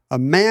a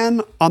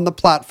man on the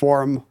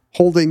platform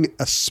holding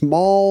a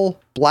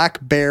small black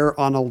bear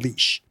on a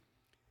leash.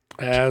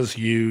 As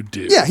you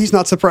do. Yeah, he's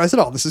not surprised at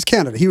all. This is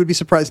Canada. He would be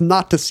surprised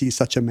not to see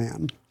such a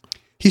man.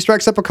 He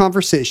strikes up a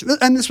conversation,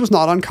 and this was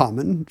not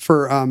uncommon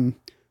for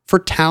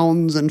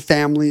towns and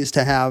families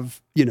to have,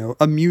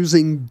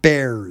 amusing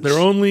bears. Their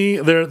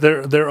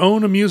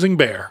own amusing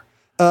bear.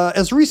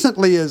 As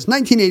recently as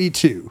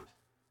 1982,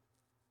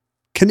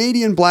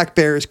 Canadian black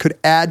bears could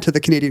add to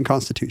the Canadian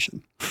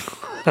Constitution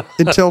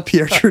until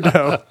Pierre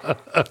Trudeau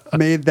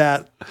made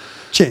that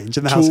change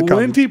in the House of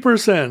Commons.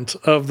 20%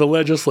 of the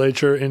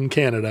legislature in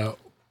Canada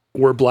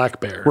were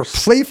black bears. Were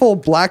playful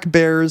black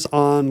bears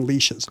on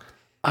leashes.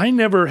 I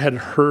never had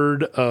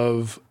heard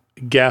of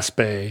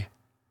Gaspé,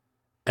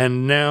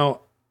 and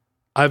now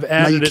I've Now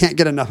added you can't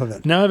get enough of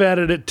it. Now I've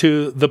added it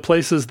to the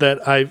places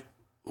that I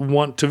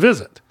want to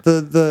visit.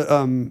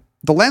 The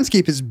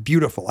landscape is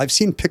beautiful. I've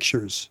seen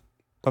pictures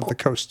of the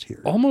coast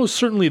here. Almost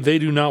certainly they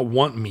do not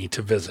want me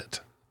to visit.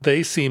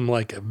 They seem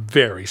like a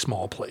very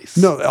small place.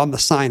 No, on the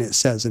sign it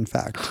says, in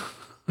fact,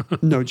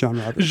 no John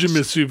Roberts. Je me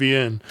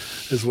souviens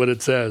is what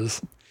it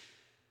says.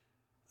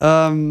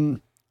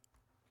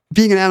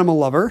 Being an animal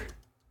lover,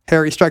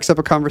 Harry strikes up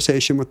a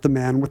conversation with the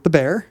man with the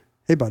bear.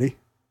 Hey, buddy.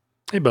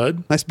 Hey,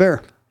 bud. Nice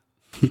bear,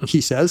 he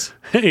says.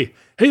 Hey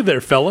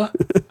there, fella.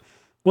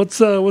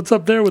 What's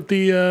up there with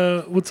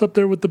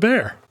the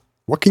bear?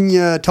 What can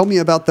you tell me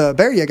about the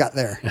bear you got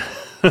there?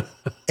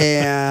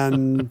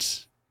 And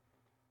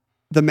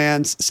the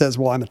man says,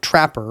 well, I'm a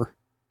trapper.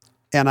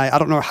 And I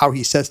don't know how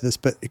he says this,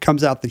 but it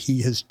comes out that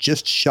he has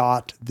just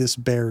shot this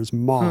bear's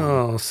mom.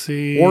 Oh,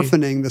 see.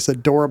 Orphaning this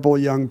adorable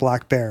young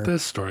black bear.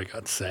 This story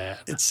got sad.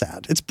 It's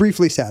sad. It's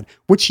briefly sad,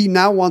 which he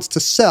now wants to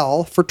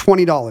sell for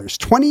 $20.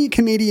 20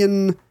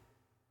 Canadian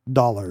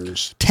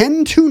dollars.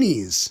 10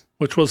 toonies.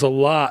 Which was a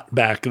lot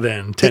back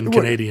then, 10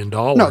 Canadian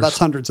dollars. No, that's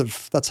hundreds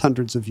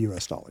of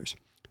US dollars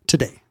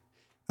today.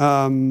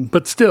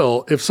 But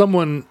still, if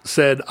someone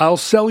said, I'll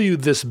sell you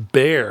this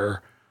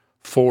bear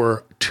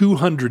for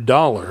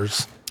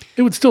 $200,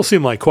 It would still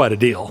seem like quite a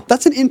deal.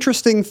 That's an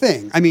interesting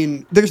thing. I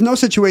mean, there's no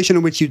situation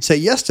in which you'd say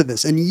yes to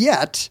this. And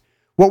yet,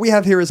 what we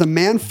have here is a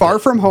man far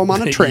from home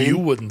on a train. You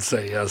wouldn't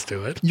say yes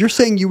to it. You're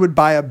saying you would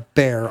buy a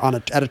bear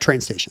at a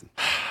train station.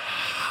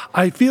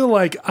 I feel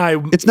like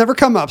It's never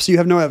come up, so you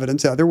have no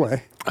evidence either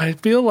way. I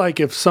feel like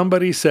if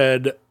somebody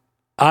said,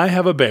 I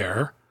have a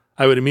bear,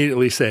 I would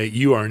immediately say,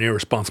 you are an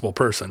irresponsible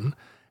person.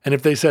 And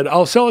if they said,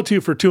 I'll sell it to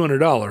you for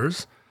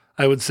 $200,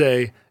 I would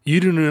say, you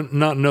do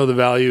not know the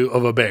value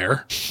of a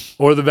bear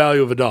or the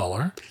value of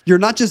 $1. You're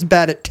not just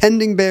bad at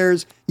tending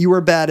bears, you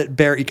are bad at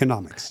bear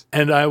economics.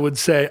 And I would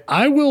say,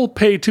 I will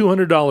pay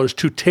 $200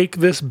 to take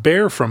this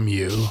bear from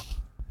you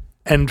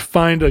and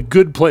find a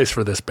good place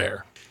for this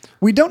bear.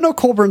 We don't know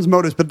Colburn's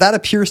motives, but that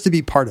appears to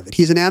be part of it.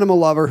 He's an animal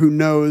lover who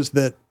knows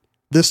that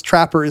this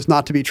trapper is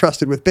not to be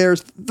trusted with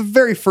bears. The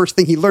very first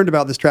thing he learned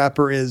about this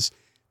trapper is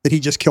that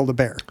he just killed a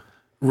bear.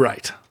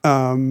 Right.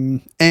 But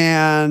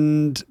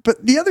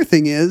the other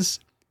thing is,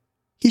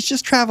 he's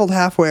just traveled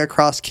halfway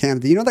across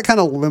Canada. You know that kind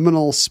of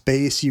liminal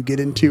space you get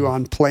into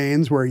on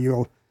planes where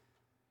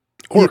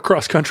or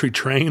cross-country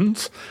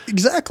trains.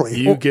 Exactly.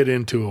 You get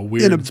into a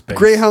weird in a space.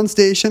 Greyhound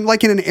station,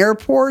 like in an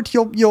airport,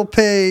 you'll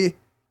pay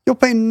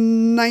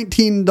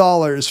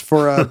 $19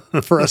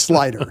 for a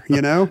slider,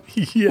 you know?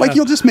 Yeah. Like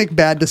you'll just make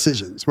bad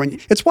decisions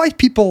it's why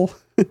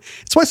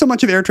so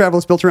much of air travel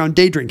is built around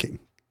day drinking.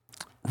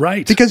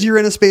 Right. Because you're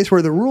in a space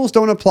where the rules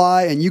don't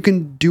apply and you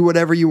can do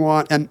whatever you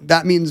want, and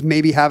that means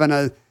maybe having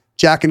a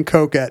Jack and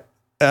Coke at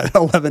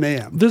 11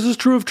 a.m. This is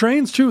true of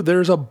trains too.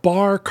 There's a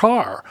bar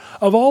car.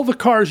 Of all the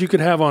cars you could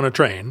have on a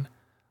train,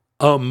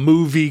 a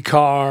movie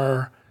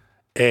car,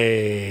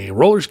 a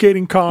roller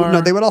skating car. No,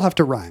 they would all have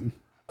to rhyme.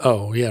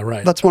 Oh, yeah,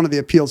 right. That's one of the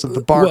appeals of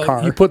the bar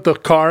car. You put the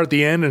car at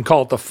the end and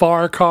call it the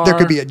far car. There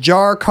could be a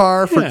jar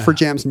car for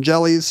jams and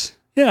jellies.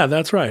 Yeah,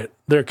 that's right.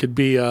 There could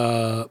be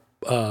a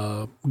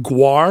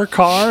guar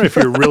car if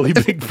you're a really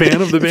big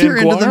fan of the band if you're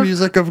Guar. into the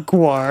music of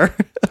Guar.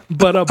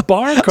 But a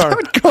bar car. I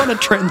would go on a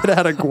train that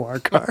had a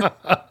Guar car.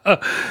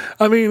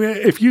 I mean,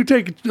 if you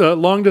take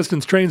long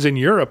distance trains in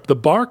Europe, the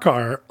bar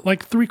car,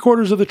 like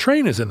 3/4 of the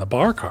train is in the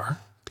bar car.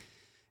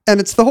 And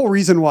it's the whole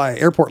reason why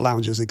airport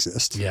lounges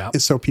exist. Yeah.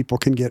 Is so people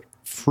can get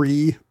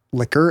free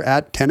liquor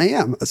at 10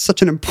 a.m. It's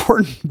such an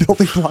important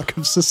building block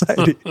of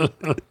society.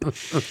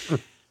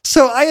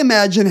 So I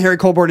imagine Harry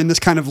Colborn in this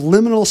kind of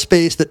liminal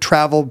space that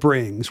travel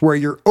brings, where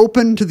you're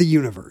open to the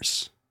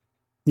universe,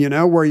 you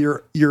know, where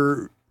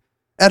you're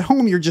at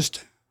home, you're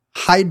just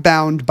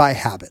hidebound by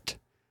habit.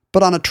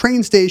 But on a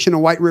train station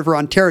in White River,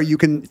 Ontario, you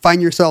can find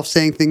yourself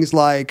saying things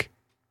like,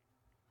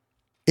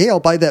 hey, I'll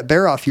buy that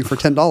bear off you for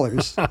 $10.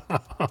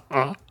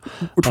 Or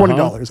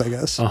 $20, I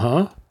guess.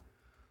 Uh-huh.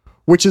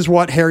 Which is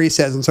what Harry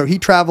says. And so he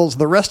travels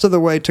the rest of the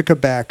way to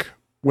Quebec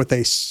with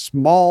a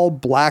small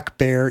black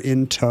bear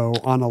in tow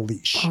on a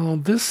leash. Oh,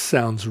 this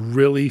sounds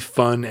really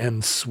fun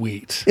and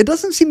sweet. It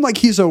doesn't seem like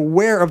he's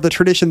aware of the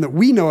tradition that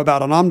we know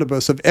about on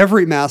Omnibus of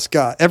every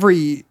mascot,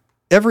 every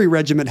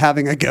regiment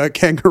having a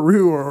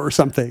kangaroo or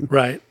something.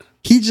 Right.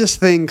 He just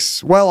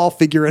thinks, well, I'll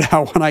figure it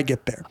out when I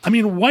get there. I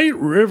mean, White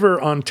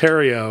River,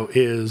 Ontario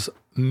is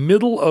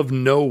middle of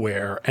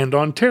nowhere, and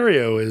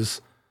Ontario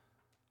is...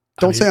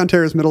 Don't say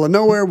Ontario's middle of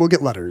nowhere. We'll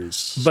get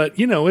letters. But,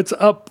 you know, it's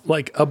up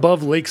like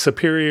above Lake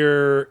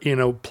Superior, you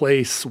know,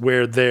 place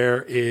where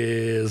there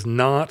is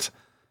not...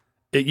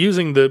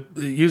 using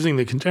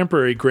the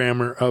contemporary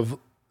grammar of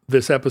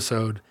this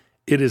episode,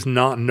 it is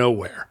not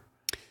nowhere.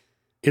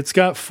 It's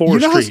got four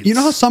streets. You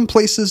know how some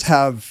places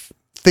have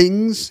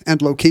things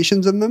and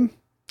locations in them?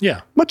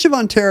 Yeah. Much of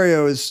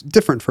Ontario is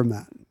different from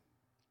that.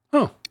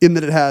 Oh. In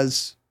that it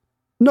has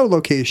no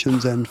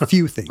locations and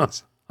few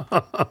things.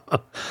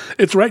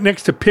 It's right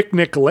next to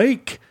Picnic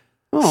Lake.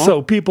 Oh.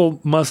 So people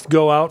must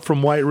go out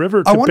from White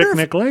River to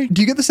Picnic Lake.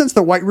 Do you get the sense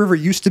that White River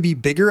used to be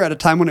bigger at a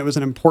time when it was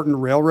an important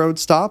railroad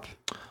stop?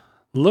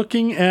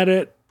 Looking at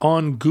it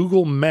on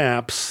Google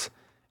Maps,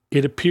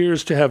 it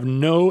appears to have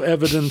no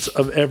evidence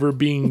of ever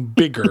being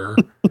bigger.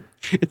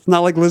 It's not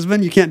like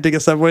Lisbon. You can't dig a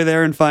subway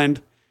there and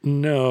find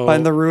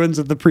the ruins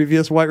of the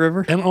previous White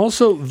River. And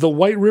also, the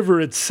White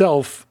River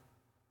itself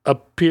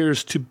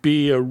appears to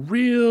be a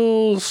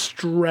real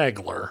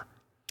straggler.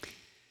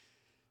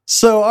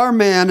 So our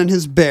man and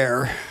his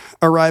bear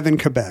arrive in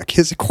Quebec.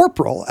 His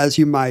corporal, as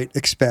you might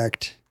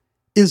expect,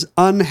 is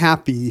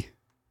unhappy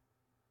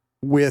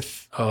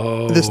with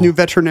this new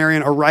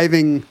veterinarian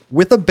arriving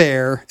with a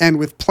bear and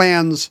with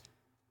plans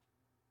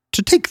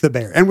to take the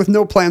bear and with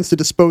no plans to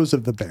dispose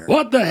of the bear.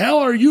 What the hell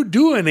are you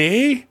doing,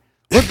 eh?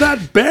 With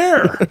that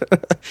bear?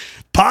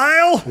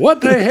 Pile? What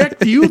the heck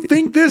do you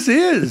think this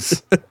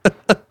is?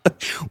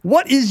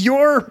 What is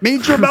your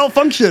major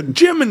malfunction?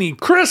 Jiminy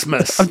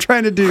Christmas. I'm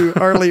trying to do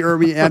Arlie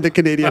Ermy and a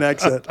Canadian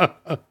accent.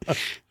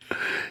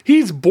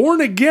 He's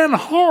born again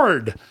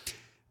hard.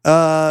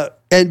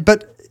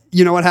 But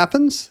you know what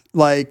happens?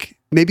 Like,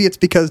 maybe it's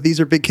because these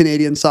are big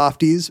Canadian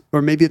softies,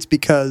 or maybe it's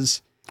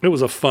because it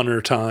was a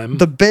funner time.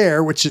 The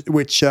bear, which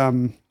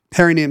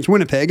Harry names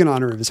Winnipeg in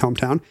honor of his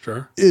hometown,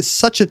 sure, is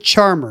such a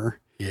charmer.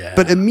 Yeah.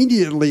 But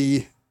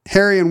immediately,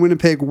 Harry and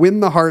Winnipeg win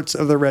the hearts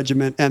of the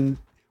regiment, and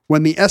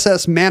when the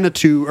SS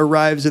Manitou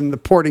arrives in the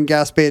port in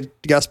Gaspé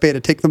to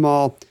take them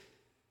all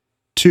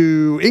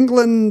to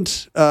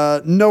England,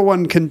 no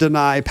one can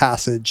deny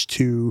passage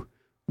to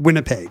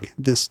Winnipeg,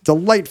 this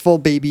delightful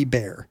baby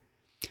bear.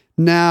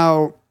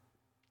 Now,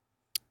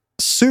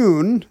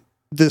 soon,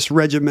 this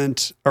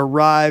regiment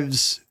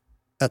arrives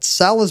at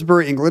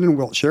Salisbury, England, in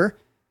Wiltshire,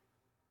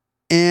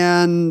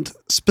 and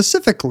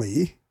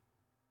specifically,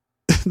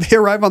 they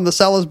arrive on the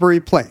Salisbury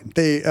Plain.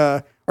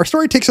 Our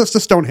story takes us to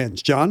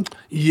Stonehenge, John.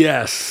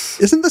 Yes.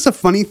 Isn't this a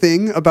funny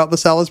thing about the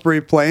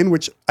Salisbury Plain,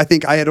 which I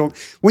think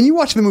when you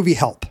watch the movie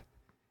Help,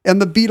 and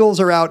the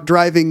Beatles are out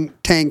driving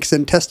tanks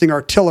and testing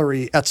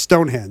artillery at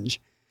Stonehenge,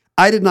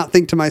 I did not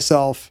think to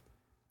myself,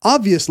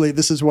 obviously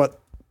this is what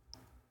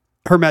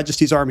Her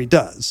Majesty's Army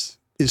does,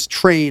 is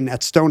train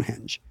at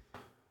Stonehenge.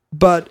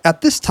 But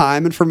at this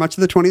time, and for much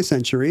of the 20th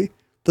century,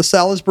 the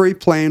Salisbury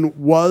Plain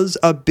was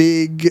a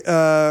big,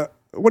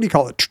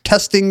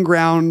 testing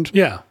ground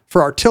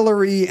for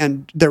artillery,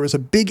 and there was a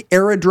big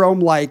aerodrome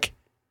like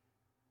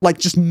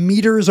just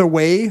meters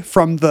away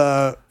from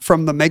the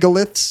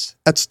megaliths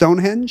at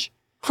Stonehenge,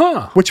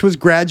 which was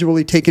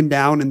gradually taken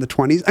down in the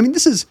 20s. I mean,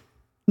 this is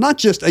not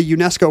just a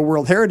UNESCO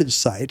World Heritage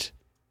Site,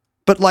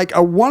 but like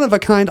a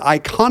one-of-a-kind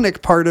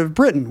iconic part of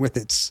Britain with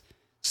its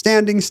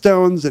standing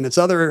stones and its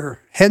other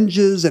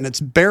henges and its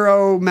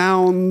barrow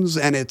mounds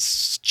and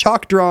its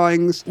chalk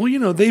drawings.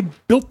 Well, they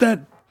built that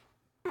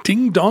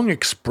ding-dong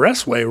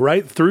expressway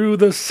right through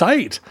the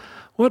site.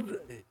 But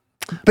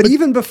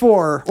even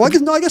before, I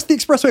guess the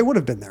expressway would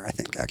have been there, I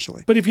think,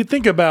 actually. But if you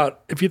think about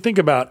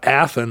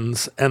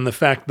Athens and the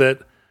fact that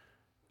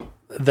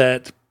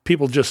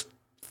people just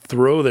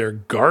throw their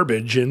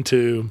garbage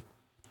into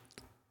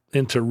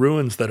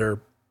ruins that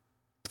are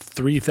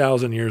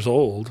 3,000 years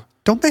old.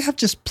 Don't they have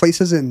just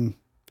places in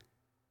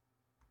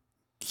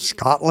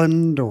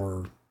Scotland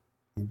or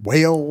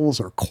Wales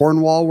or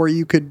Cornwall where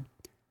you could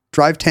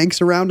drive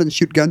tanks around and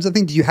shoot guns? I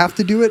think, do you have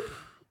to do it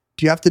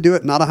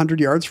not 100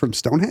 yards from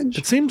Stonehenge?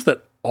 It seems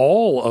that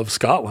all of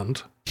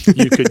Scotland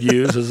you could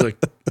use as a.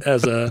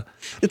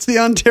 It's the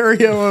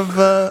Ontario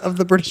of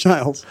the British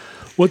Isles.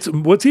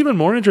 What's even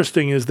more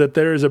interesting is that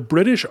there is a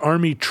British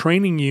Army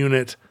training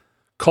unit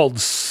called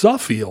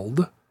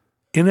Suffield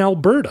in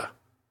Alberta.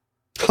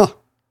 Huh.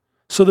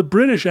 So the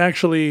British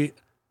actually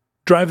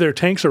drive their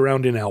tanks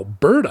around in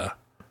Alberta.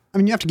 I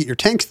mean, you have to get your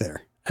tanks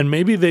there. And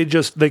maybe they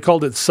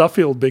called it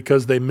Suffield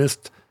because they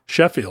missed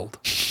Sheffield.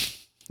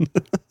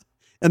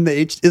 And the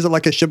H, is it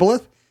like a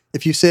shibboleth?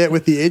 If you say it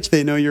with the H,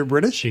 they know you're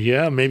British?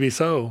 Yeah, maybe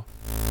so.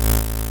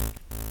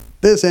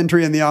 This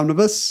entry in the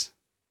omnibus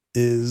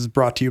is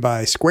brought to you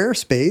by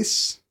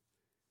Squarespace,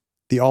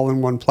 the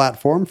all-in-one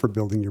platform for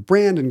building your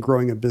brand and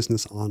growing a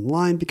business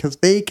online, because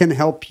they can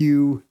help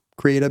you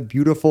create a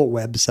beautiful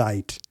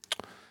website,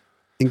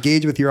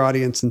 engage with your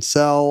audience, and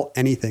sell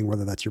anything,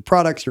 whether that's your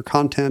products, your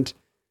content,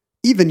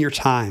 even your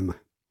time.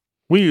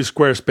 We use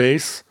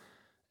Squarespace,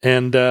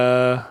 and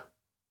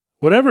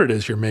whatever it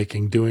is you're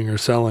making, doing, or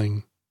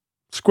selling,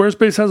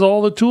 Squarespace has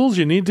all the tools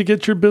you need to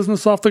get your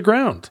business off the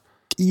ground.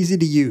 Easy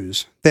to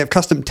use. They have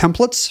custom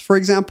templates, for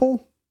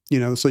example,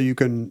 so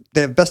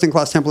they have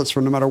best-in-class templates for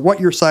no matter what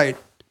your site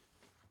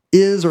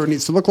is or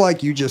needs to look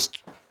like. You just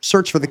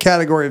search for the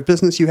category of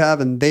business you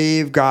have, and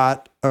they've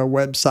got a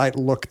website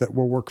look that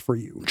will work for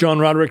you.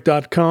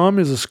 JohnRoderick.com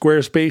is a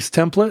Squarespace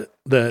template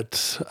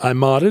that I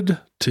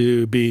modded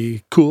to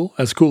be cool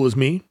as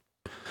me.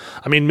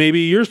 I mean,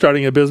 maybe you're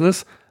starting a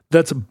business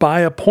that's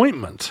by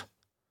appointment.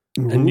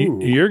 Ooh. And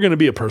you're going to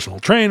be a personal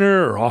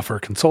trainer or offer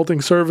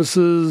consulting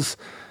services.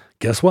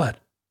 Guess what?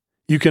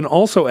 You can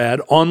also add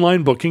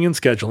online booking and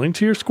scheduling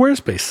to your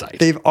Squarespace site.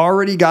 They've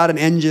already got an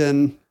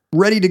engine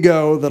ready to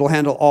go that'll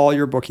handle all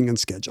your booking and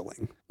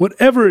scheduling.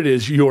 Whatever it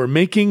is you're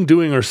making,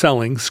 doing, or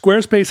selling,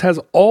 Squarespace has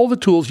all the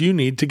tools you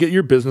need to get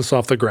your business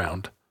off the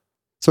ground.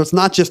 So it's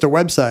not just a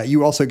website.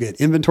 You also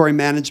get inventory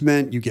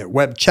management, you get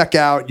web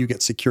checkout, you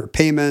get secure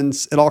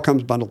payments. It all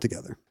comes bundled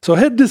together. So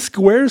head to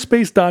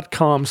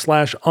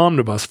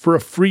squarespace.com/omnibus for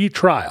a free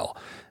trial.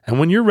 And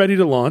when you're ready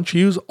to launch,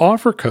 use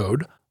offer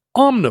code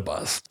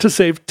OMNIBUS to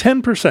save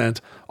 10%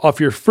 off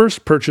your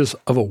first purchase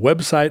of a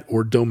website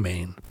or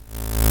domain.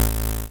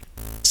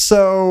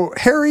 So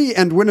Harry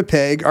and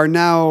Winnipeg are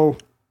now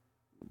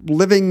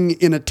living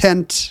in a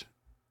tent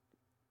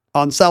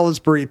on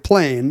Salisbury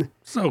Plain.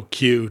 So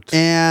cute.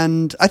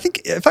 And I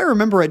think, if I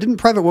remember, didn't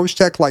Private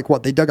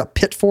Wojtek, they dug a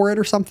pit for it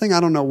or something? I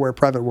don't know where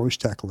Private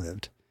Wojtek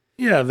lived.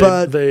 Yeah,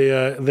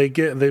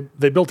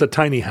 they built a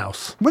tiny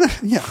house.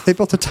 They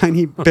built a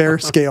tiny bear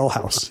scale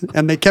house,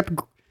 and they kept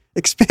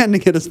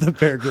expanding it as the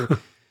bear grew.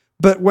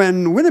 But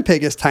when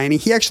Winnipeg is tiny,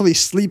 he actually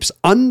sleeps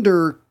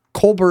under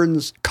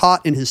Colburn's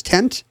cot in his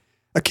tent.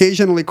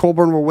 Occasionally,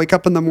 Colburn will wake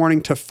up in the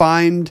morning to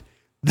find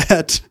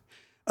that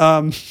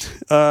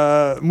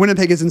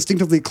Winnipeg has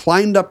instinctively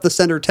climbed up the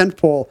center tent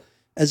pole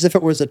as if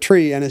it was a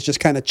tree and is just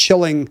kind of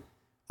chilling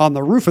on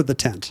the roof of the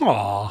tent.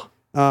 Aww.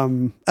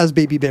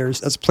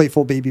 as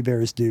playful baby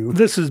bears do.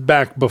 This is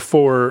back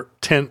before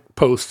tent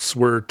posts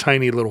were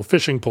tiny little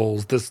fishing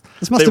poles. This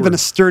must have been a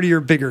sturdier,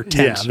 bigger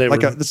tent.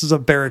 Yeah, this is a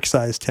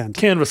barrack-sized tent.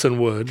 Canvas and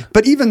wood.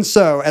 But even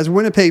so, as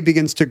Winnipeg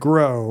begins to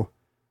grow,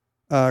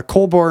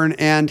 Colborne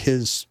and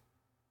his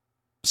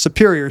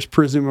superiors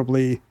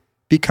presumably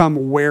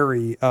become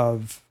wary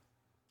of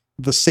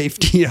the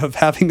safety of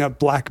having a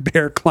black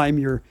bear climb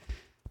your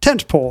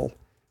tent pole.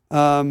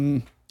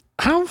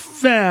 How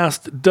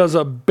fast does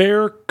a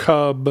bear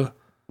cub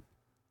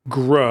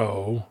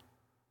grow?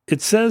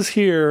 It says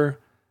here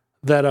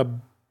that a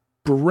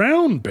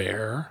brown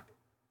bear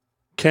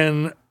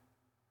can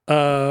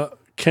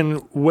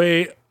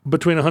weigh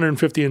between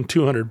 150 and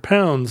 200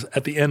 pounds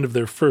at the end of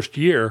their first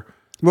year.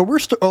 Well, we're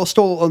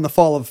still in the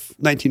fall of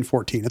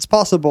 1914. It's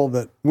possible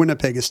that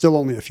Winnipeg is still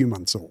only a few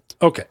months old.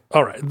 Okay,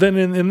 all right. Then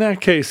in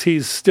that case,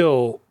 he's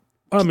still,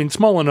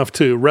 small enough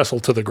to wrestle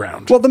to the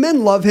ground. Well, the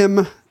men love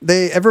him.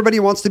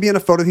 Everybody wants to be in a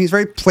photo. He's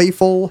very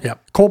playful.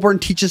 Yep. Colborne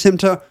teaches him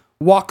to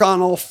walk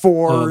on all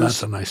fours. Oh,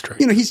 that's a nice trait.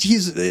 You know,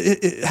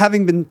 he's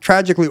having been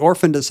tragically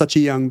orphaned as such a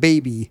young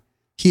baby.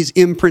 He's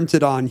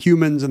imprinted on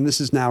humans, and this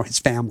is now his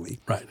family.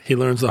 Right. He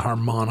learns the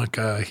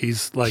harmonica.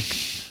 He's playing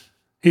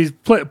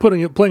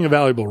a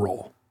valuable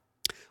role.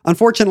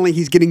 Unfortunately,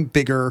 he's getting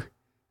bigger,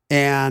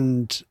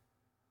 and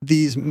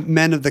these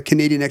men of the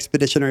Canadian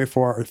Expeditionary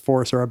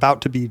Force are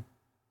about to be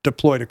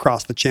deployed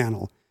across the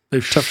channel.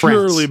 They've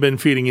surely been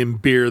feeding him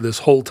beer this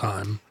whole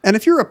time. And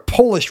if you're a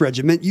Polish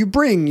regiment, you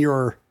bring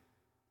your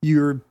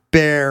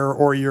bear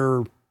or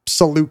your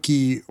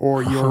Saluki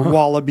or your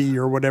wallaby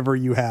or whatever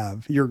you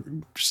have, your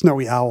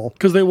snowy owl.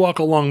 Because they walk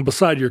along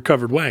beside your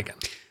covered wagon.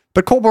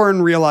 But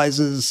Colborne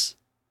realizes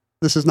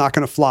this is not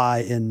going to fly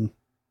in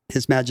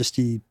His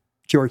Majesty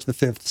George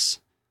V's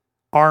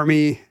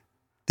army,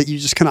 that you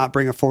just cannot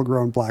bring a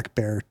full-grown black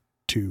bear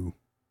to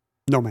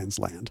no man's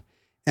land.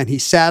 And he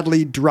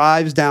sadly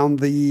drives down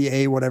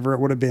the whatever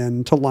it would have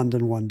been, to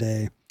London one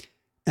day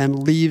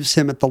and leaves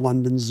him at the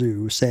London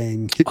Zoo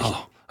saying...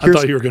 I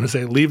thought you were going to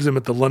say leaves him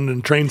at the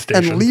London train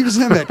station. And leaves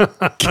him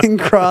at King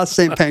Cross,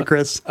 St.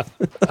 Pancras.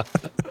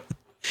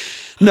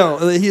 No,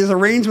 he has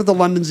arranged with the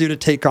London Zoo to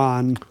take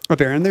on a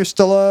bear. And there's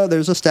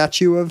a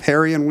statue of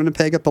Harry in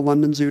Winnipeg at the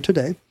London Zoo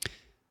today.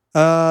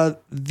 You're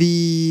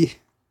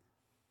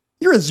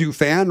a zoo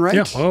fan, right?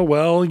 Yeah. Oh,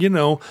 well,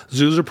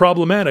 zoos are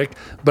problematic,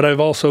 but I've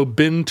also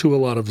been to a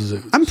lot of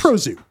zoos. I'm pro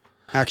zoo,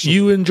 actually.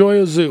 You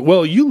enjoy a zoo.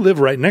 Well, you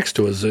live right next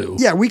to a zoo.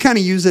 Yeah, we kind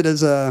of use it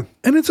as and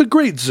it's a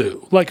great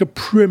zoo, like a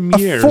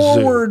premier zoo.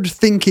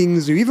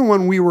 Forward-thinking zoo. Even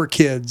when we were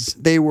kids,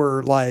 they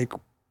were like,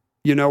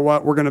 you know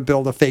what? We're going to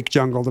build a fake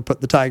jungle to put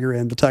the tiger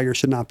in. The tiger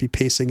should not be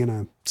pacing in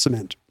a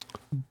cement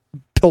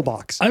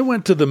pillbox. I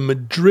went to the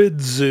Madrid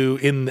Zoo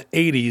in the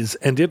 80s,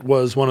 and it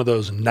was one of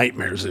those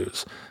nightmare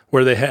zoos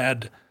where they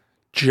had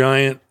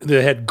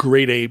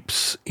great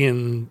apes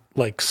in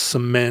like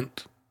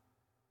cement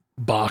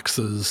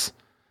boxes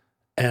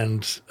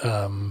and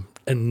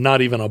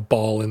not even a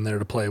ball in there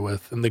to play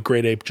with. And the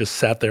great ape just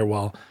sat there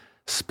while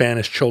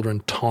Spanish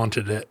children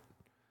taunted it.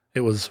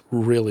 It was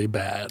really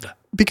bad.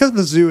 Because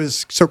the zoo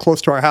is so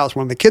close to our house,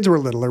 when the kids were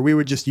littler, we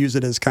would just use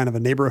it as kind of a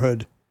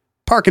neighborhood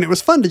park, and it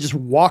was fun to just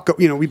walk.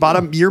 We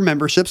bought a year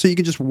membership, so you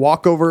could just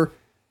walk over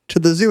to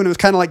the zoo, and it was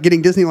kind of like getting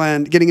into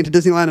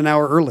Disneyland an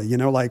hour early.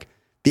 Like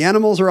the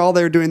animals are all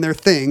there doing their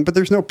thing, but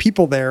there's no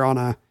people there on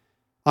a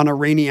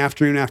rainy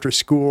afternoon after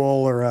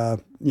school, or a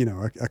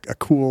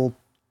cool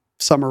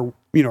summer,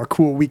 a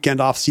cool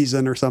weekend off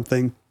season or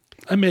something.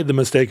 I made the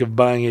mistake of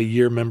buying a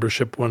year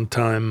membership one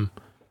time,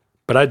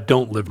 but I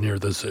don't live near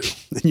the zoo.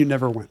 And you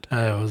never went.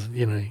 I was,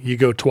 you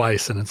go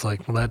twice, and it's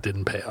like, well, that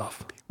didn't pay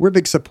off. We're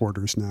big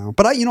supporters now.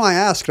 But I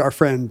asked our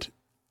friend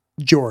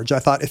George, I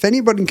thought, if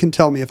anybody can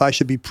tell me if I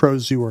should be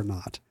pro-zoo or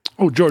not.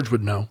 Oh, George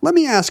would know. Let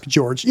me ask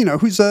George,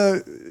 who's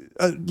a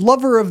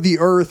lover of the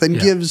earth and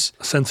gives...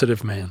 A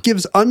sensitive man.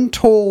 Gives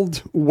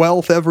untold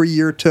wealth every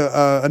year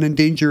to an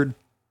endangered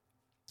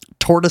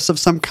tortoise of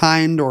some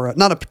kind, or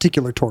not a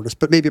particular tortoise,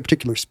 but maybe a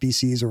particular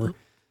species, or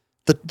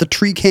the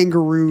tree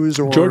kangaroos.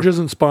 Or George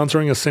isn't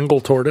sponsoring a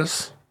single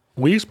tortoise.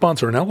 We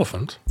sponsor an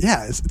elephant.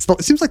 Yeah,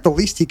 it seems like the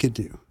least he could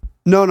do.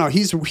 No,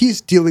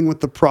 he's dealing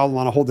with the problem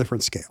on a whole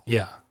different scale.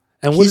 Yeah.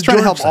 And he's trying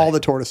to help all the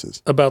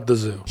tortoises. About the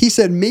zoo. He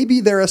said maybe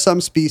there are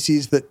some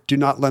species that do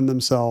not lend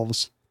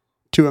themselves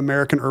to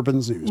American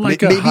urban zoos.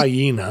 Like a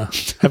hyena.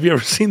 Have you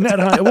ever seen that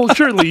hyena? Well,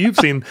 surely you've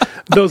seen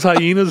those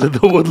hyenas at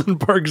the Woodland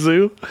Park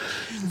Zoo.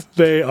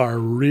 They are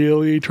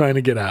really trying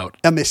to get out.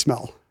 And they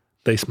smell.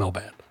 They smell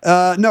bad.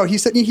 No, he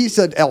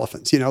said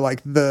elephants,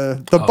 like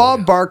the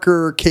Bob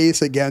Barker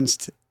case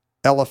against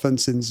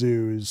elephants in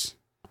zoos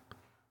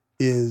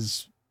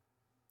is,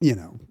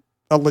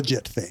 a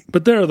legit thing.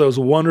 But there are those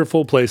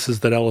wonderful places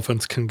that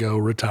elephants can go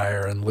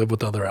retire and live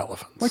with other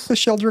elephants. Like the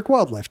Sheldrick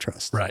Wildlife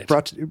Trust. Right.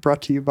 Brought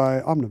to you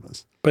by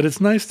Omnibus. But it's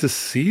nice to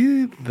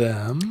see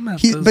them.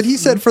 He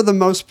said for the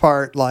most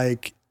part,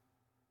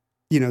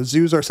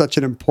 zoos are such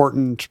an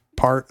important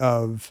part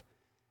of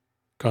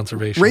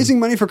conservation. Raising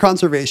money for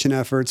conservation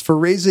efforts, for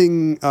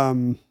raising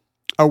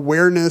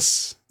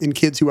awareness in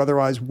kids who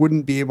otherwise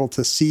wouldn't be able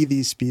to see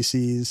these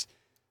species.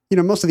 You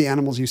know, most of the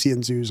animals you see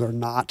in zoos are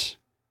not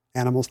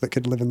animals that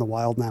could live in the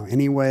wild now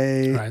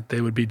anyway. Right.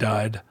 They would be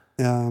died.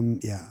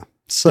 Yeah.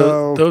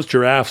 So Those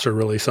giraffes are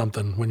really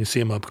something when you see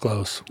them up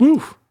close.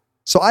 Woo.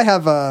 So I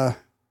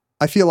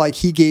feel like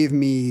he gave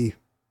me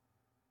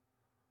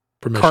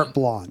Permission. carte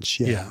blanche.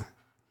 Yeah.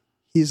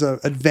 He's an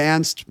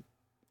advanced,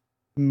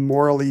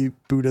 morally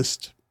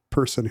Buddhist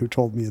person who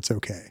told me it's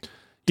okay.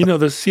 You know,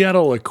 the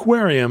Seattle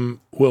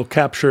Aquarium will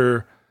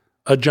capture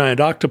a giant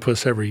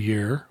octopus every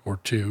year or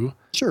two.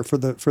 Sure, for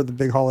the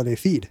big holiday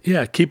feed.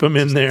 Yeah, keep him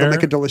in They'll there.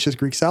 make a delicious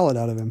Greek salad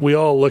out of him. We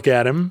all look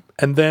at him,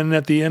 and then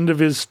at the end of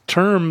his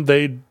term,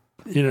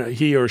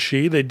 he or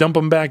she, they dump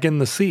him back in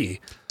the sea.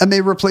 And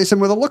they replace him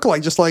with a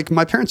lookalike, just like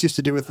my parents used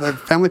to do with the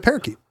family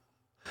parakeet.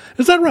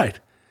 Is that right?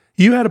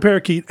 You had a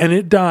parakeet, and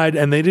it died,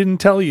 and they didn't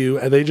tell you,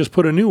 and they just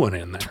put a new one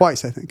in there.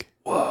 Twice, I think.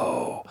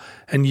 Whoa.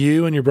 And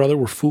you and your brother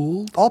were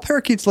fooled? All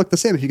parakeets look the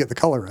same if you get the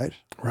color right.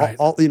 Right.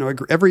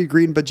 Every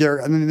green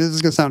budgerigar, I mean, this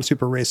is going to sound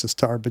super racist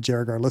to our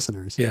budgerigar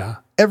listeners. Yeah.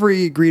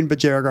 Every green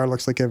budgerigar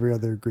looks like every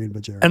other green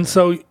budgerigar. And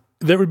so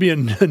there would be a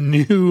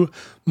new,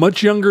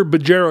 much younger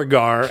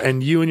budgerigar,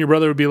 and you and your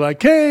brother would be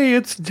like, hey,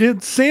 it's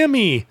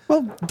Sammy.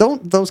 Well,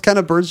 don't those kind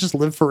of birds just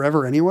live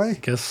forever anyway? I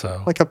guess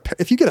so. Like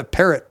if you get a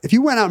parrot, if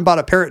you went out and bought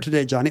a parrot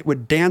today, John, it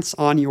would dance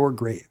on your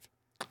grave.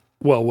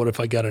 Well, what if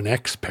I got an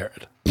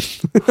ex-parrot?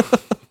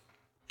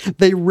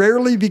 They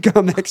rarely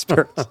become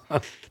ex-parrots.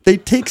 They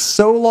take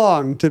so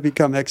long to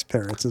become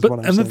ex-parrots is what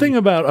I'm saying. And the thing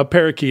about a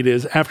parakeet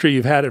is after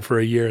you've had it for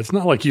a year, it's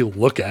not like you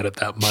look at it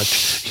that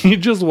much. You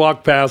just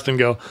walk past and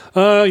go,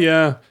 oh,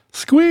 yeah,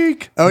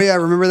 squeak. Oh, yeah,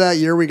 remember that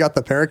year we got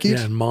the parakeet?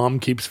 Yeah, and mom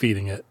keeps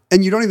feeding it.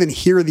 And you don't even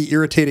hear the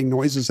irritating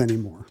noises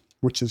anymore,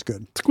 which is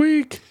good.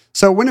 Squeak.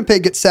 So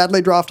Winnipeg gets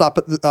sadly dropped off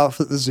at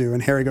the zoo,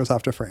 and Harry goes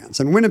off to France.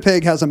 And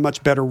Winnipeg has a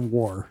much better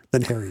war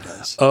than Harry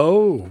does.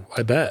 Oh,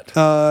 I bet.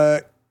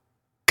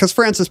 Because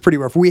France is pretty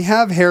rough. We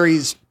have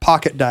Harry's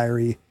pocket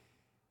diary,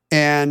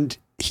 and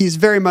he's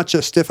very much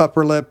a stiff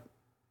upper lip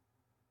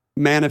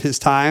man of his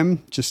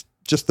time, just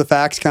the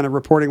facts, kind of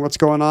reporting what's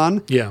going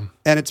on. Yeah.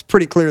 And it's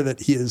pretty clear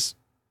that he is,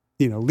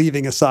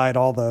 leaving aside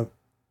all the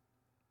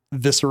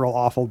visceral,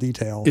 awful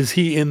detail. Is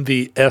he in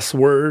the S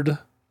word?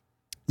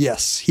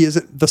 Yes, he is.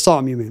 The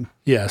Psalm, you mean?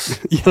 Yes.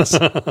 Yes,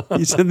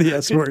 he's in the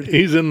S word.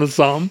 He's in the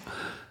Psalm.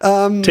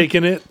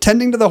 Taking it.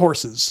 Tending to the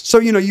horses. So,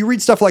 you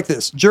read stuff like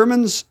this.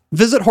 Germans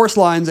visit horse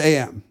lines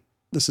AM.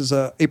 This is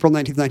April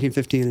 19th,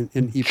 1915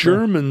 in Ypres.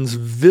 Germans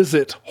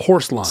visit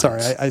horse lines.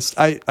 Sorry,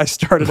 I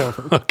started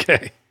over.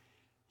 Okay.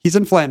 He's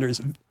in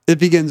Flanders. It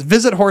begins,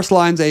 visit horse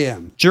lines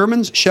AM.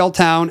 Germans shell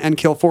town and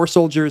kill 4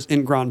 soldiers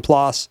in Grand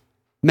Place.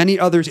 Many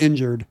others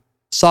injured.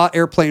 Saw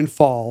airplane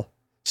fall.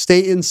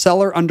 Stay in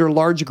cellar under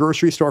large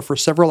grocery store for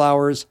several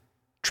hours.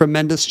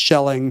 Tremendous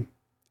shelling.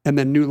 And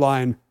then new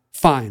line,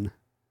 fine.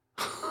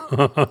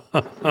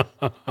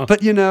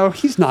 But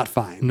he's not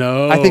fine.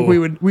 No. I think we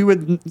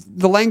would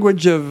the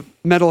language of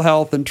mental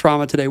health and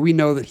trauma today, we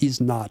know that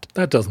he's not.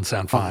 That doesn't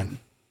sound fine.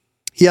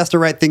 He has to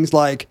write things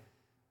like,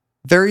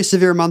 very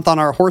severe month on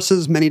our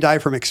horses, many die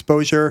from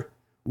exposure.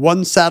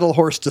 1 saddle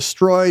horse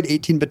destroyed,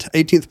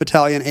 18th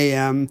Battalion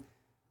AM,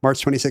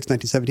 March 26,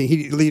 1917.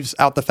 He leaves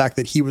out the fact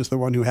that he was the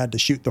one who had to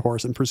shoot the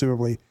horse and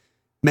presumably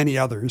many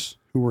others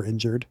who were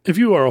injured. If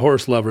you are a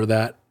horse lover,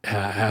 that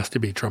has to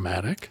be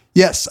traumatic.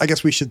 Yes, I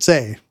guess we should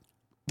say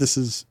this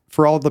is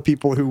for all the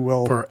people who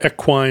will... For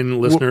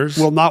equine listeners.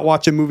 Will not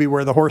watch a movie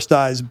where the horse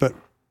dies, but...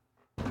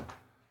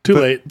 Too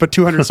late. But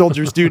 200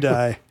 soldiers do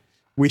die.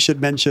 We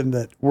should mention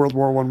that World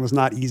War I was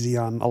not easy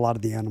on a lot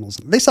of the animals.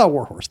 They saw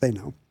Warhorse, they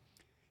know.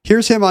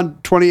 Here's him on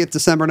 20th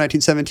December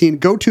 1917.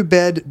 Go to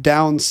bed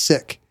down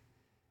sick.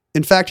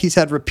 In fact, he's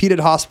had repeated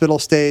hospital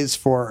stays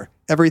for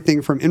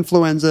everything from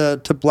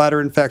influenza to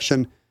bladder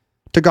infection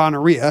to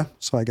gonorrhea.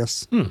 So I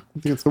guess I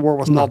think the war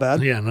wasn't all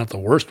bad. Yeah, not the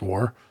worst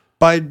war.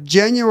 By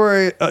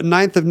January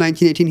 9th of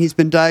 1918, he's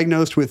been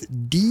diagnosed with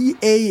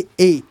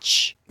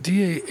DAH.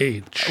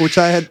 DAH. Which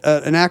I had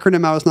an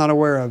acronym I was not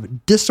aware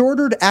of.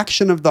 Disordered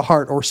action of the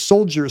heart, or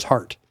soldier's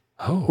heart.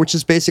 Oh. Which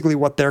is basically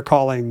what they're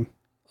calling...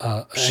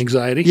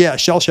 anxiety? Yeah,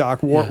 shell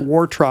shock,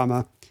 war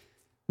trauma,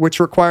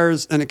 which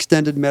requires an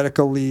extended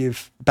medical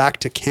leave back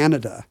to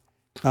Canada.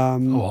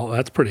 Well,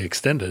 that's pretty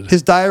extended.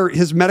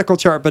 His medical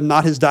chart, but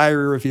not his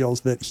diary,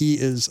 reveals that he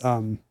is...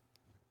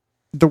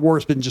 the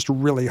war's been just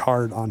really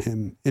hard on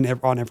him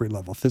on every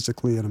level,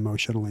 physically and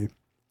emotionally.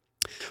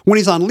 When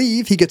he's on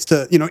leave, he gets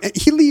to,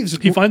 he leaves.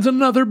 He finds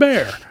another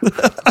bear.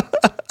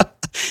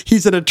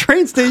 He's at a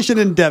train station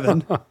in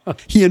Devon.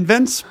 He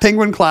invents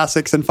penguin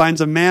classics and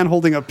finds a man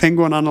holding a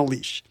penguin on a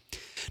leash.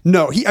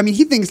 No, he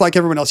thinks like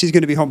everyone else, he's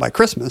going to be home by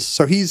Christmas.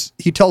 So he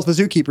tells the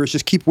zookeepers,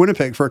 just keep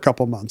Winnipeg for a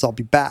couple months. I'll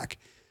be back.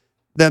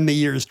 Then the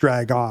years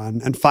drag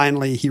on. And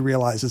finally he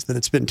realizes that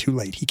it's been too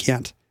late. He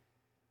can't.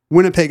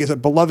 Winnipeg is a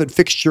beloved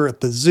fixture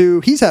at the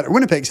zoo. She's had a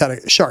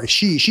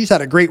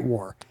great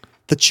war.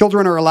 The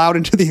children are allowed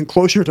into the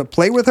enclosure to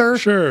play with her.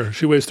 Sure.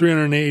 She weighs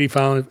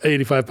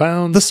 385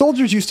 pounds. The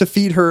soldiers used to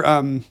feed her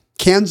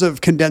cans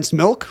of condensed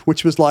milk,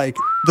 which was like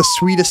the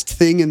sweetest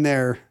thing in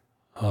their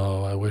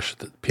Oh, I wish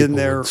that people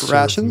their would serve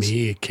rations?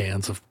 me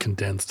cans of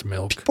condensed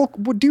milk. people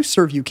do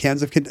serve you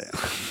cans of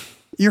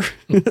your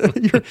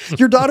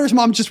daughter's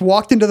mom just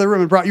walked into the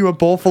room and brought you a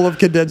bowl full of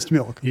condensed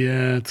milk,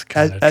 Yeah, it's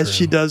kind of as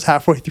she does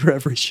halfway through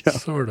every show.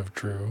 Sort of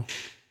true.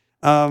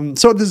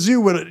 So the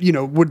zoo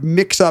would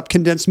mix up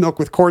condensed milk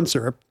with corn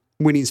syrup,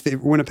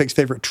 Winnipeg's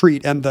favorite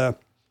treat, and the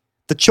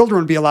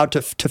children would be allowed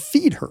to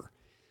feed her.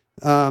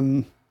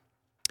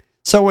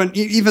 So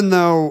even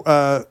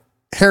though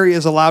Harry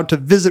is allowed to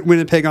visit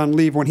Winnipeg on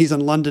leave when he's in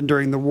London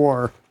during the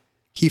war,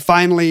 he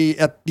finally,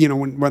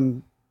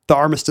 when the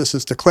armistice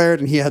is declared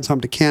and he heads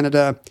home to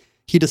Canada,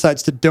 he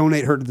decides to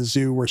donate her to the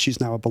zoo, where she's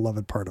now a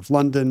beloved part of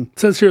London. It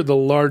says here the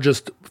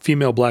largest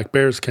female black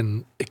bears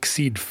can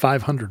exceed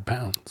 500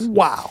 pounds.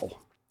 Wow.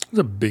 It's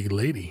a big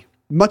lady.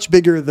 Much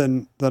bigger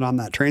than on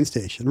that train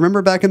station.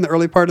 Remember back in the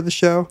early part of the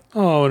show?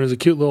 Oh, and there's a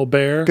cute little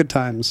bear. Good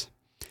times.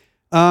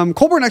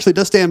 Colborne actually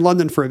does stay in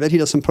London for a bit. He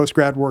does some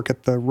post-grad work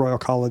at the Royal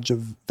College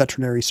of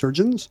Veterinary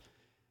Surgeons.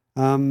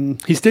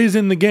 He stays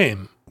in the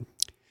game.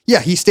 Yeah,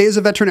 he stays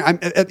a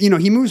veterinarian.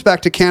 He moves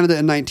back to Canada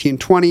in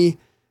 1920.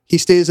 He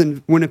stays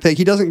in Winnipeg.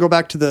 He doesn't go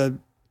back to the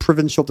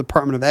Provincial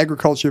Department of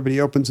Agriculture, but he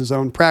opens his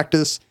own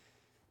practice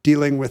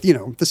dealing with,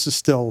 this is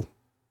still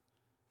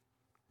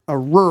a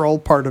rural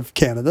part of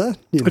Canada.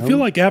 I feel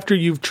like after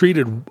you've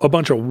treated a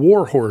bunch of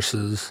war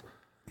horses,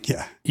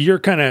 yeah, you're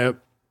kind of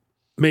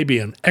maybe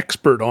an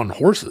expert on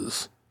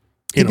horses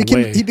in a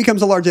way. He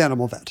becomes a large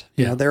animal vet.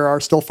 Yeah. There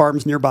are still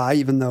farms nearby,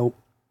 even though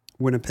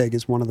Winnipeg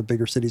is one of the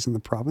bigger cities in the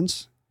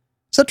province.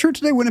 Is that true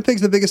today?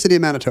 Winnipeg's the biggest city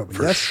in Manitoba,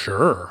 For yes?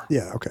 sure.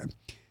 Yeah, okay.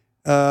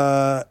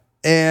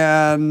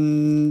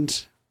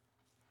 And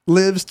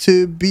lives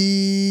to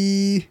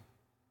be,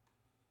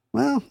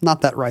 well, not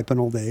that ripe in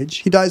old age.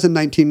 He dies in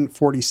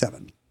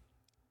 1947.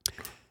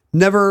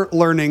 Never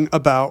learning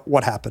about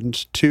what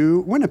happened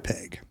to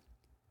Winnipeg.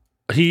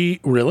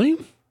 Really?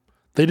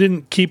 They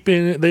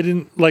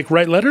didn't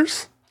write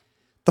letters?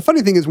 The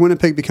funny thing is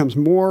Winnipeg becomes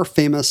more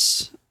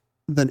famous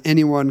than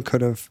anyone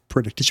could have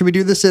predicted. Should we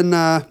do this in,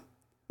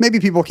 maybe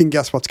people can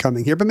guess what's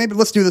coming here, but maybe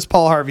let's do this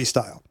Paul Harvey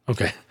style.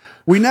 Okay.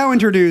 We now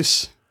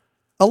introduce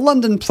a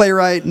London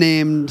playwright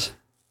named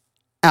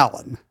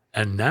Allen.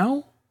 And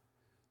now,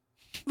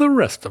 the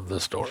rest of the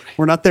story.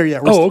 We're not there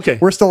yet. Okay.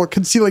 We're still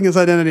concealing his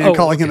identity and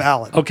calling him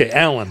Allen. Okay,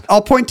 Allen.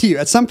 I'll point to you.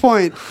 At some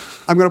point,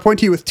 I'm going to point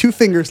to you with two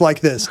fingers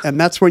like this, and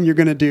that's when you're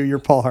going to do your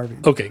Paul Harvey.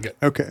 Okay, good.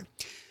 Okay.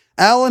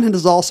 Allen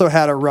has also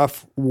had a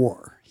rough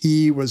war.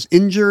 He was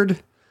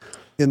injured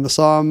in the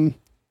Somme.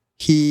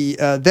 He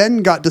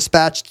then got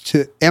dispatched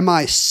to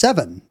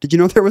MI7. Did you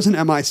know there was an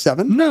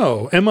MI7?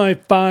 No,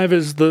 MI5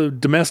 is the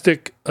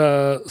domestic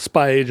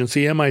spy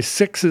agency.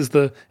 MI6 is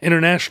the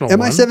international one.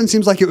 MI7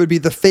 seems like it would be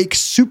the fake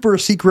super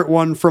secret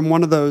one from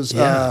one of those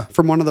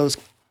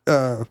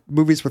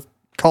movies with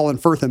Colin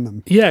Firth in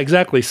them. Yeah,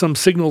 exactly. Some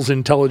signals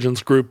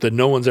intelligence group that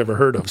no one's ever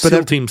heard of.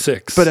 SEAL Team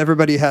 6. But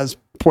everybody has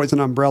poison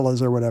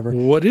umbrellas or whatever.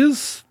 What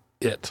is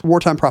it?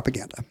 Wartime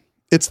propaganda.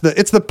 It's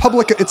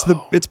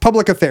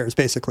public affairs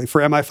basically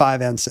for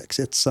MI5 and 6.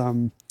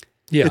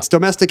 It's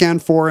domestic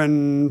and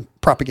foreign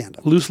propaganda.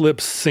 Loose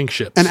lips sink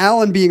ships. And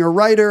Allen, being a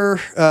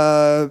writer,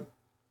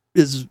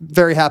 is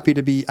very happy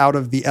to be out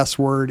of the S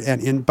word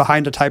and in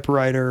behind a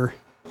typewriter.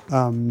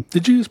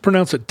 Did you just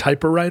pronounce it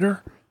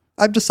typewriter?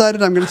 I've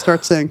decided I'm going to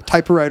start saying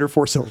typewriter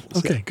 4 syllables.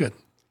 Okay, Yeah. good.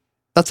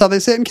 That's how they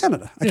say it in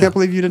Canada. I can't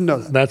believe you didn't know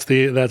that. That's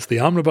the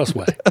omnibus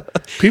way.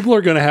 People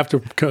are going to have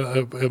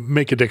to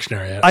make a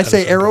dictionary. I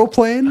say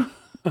aeroplane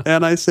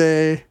and I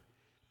say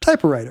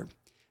typewriter.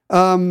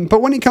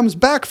 But when he comes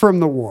back from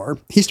the war,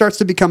 he starts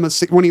to become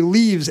when he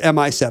leaves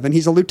MI7,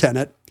 he's a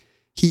lieutenant.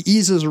 He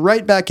eases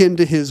right back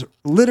into his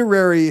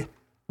literary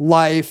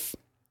life.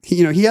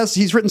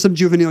 He's written some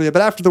juvenilia,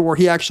 but after the war,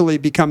 he actually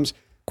becomes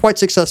quite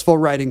successful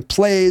writing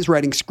plays,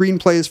 writing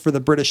screenplays for the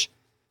British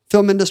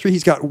film industry.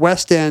 He's got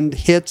West End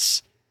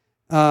hits.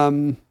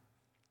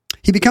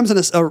 He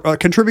becomes a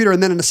contributor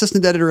and then an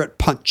assistant editor at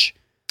Punch.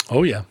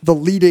 Oh yeah, the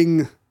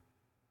leading,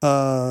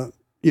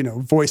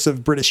 voice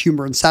of British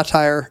humor and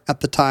satire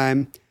at the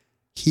time.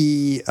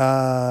 He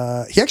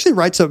actually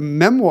writes a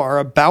memoir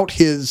about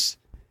his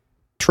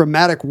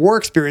traumatic war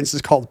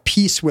experiences called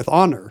 "Peace with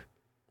Honor."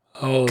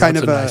 Oh, that's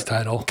a nice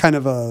title. Kind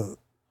of a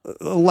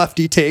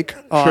lefty take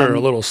on. Sure, a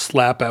little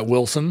slap at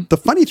Wilson. The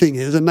funny thing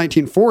is, in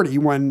 1940,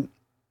 when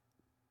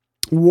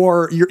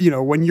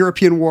when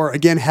European war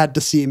again had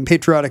to seem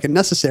patriotic and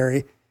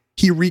necessary,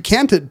 he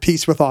recanted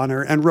Peace with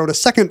Honor and wrote a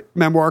second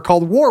memoir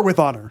called War with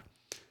Honor.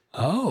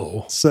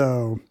 Oh.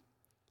 So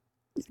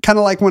kind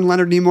of like when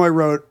Leonard Nimoy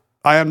wrote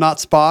I Am Not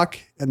Spock,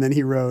 and then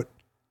he wrote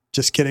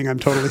Just Kidding, I'm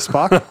Totally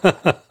Spock.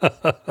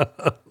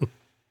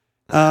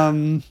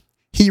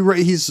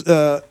 He's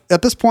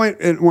at this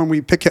point, when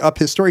we pick up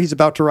his story, he's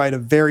about to write a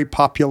very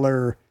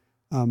popular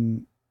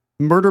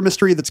murder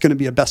mystery that's going to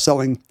be a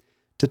best-selling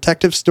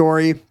detective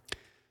story.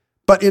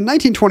 But in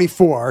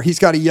 1924, he's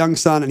got a young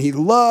son, and he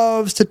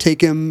loves to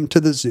take him to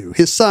the zoo.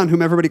 His son,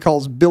 whom everybody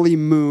calls Billy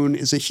Moon,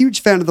 is a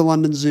huge fan of the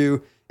London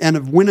Zoo and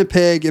of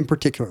Winnipeg in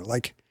particular.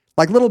 Like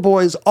little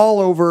boys all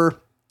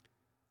over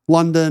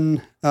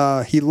London.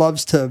 He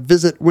loves to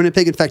visit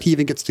Winnipeg. In fact, he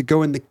even gets to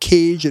go in the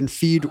cage and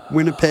feed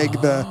Winnipeg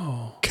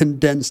the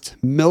condensed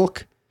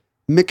milk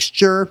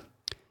mixture.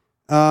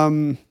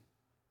 And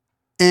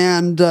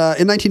in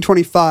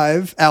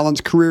 1925,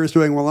 Alan's career is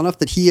doing well enough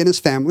that he and his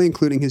family,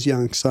 including his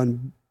young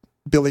son,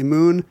 Billy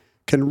Moon,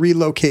 can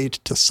relocate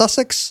to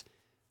Sussex.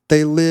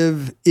 They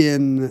live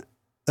in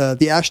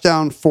the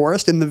Ashdown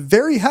Forest, in the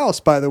very house,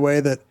 by the way,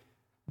 that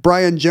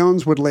Brian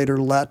Jones would later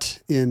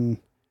let in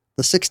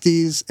the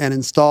 60s and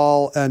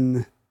install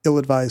an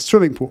ill-advised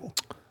swimming pool.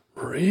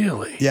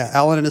 Really? Yeah,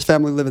 Alan and his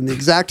family live in the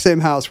exact same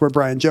house where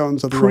Brian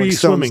Jones of the Rolling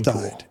Stones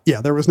died. Pool.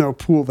 Yeah, there was no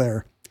pool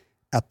there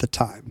at the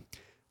time.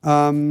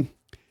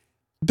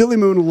 Billy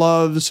Moon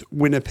loves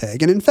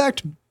Winnipeg. And in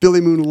fact,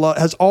 Billy Moon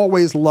has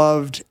always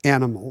loved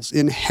animals.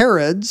 In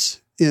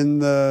Harrods in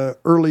the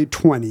early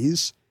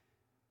 20s,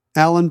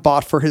 Alan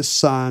bought for his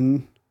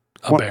son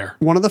a bear.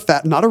 One of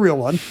the not a real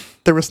one.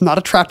 There was not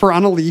a trapper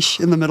on a leash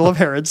in the middle of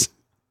Harrods.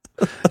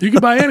 You can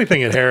buy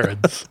anything at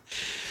Harrods.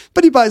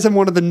 But he buys him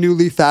one of the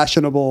newly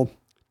fashionable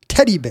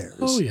teddy bears.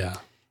 Oh, yeah.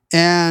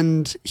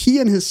 And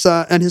his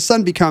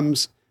son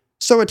becomes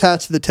so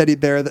attached to the teddy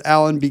bear that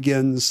Alan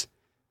begins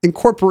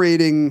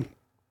incorporating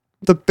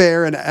the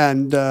bear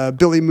and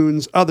Billy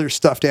Moon's other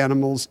stuffed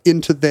animals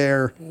into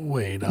their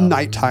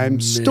nighttime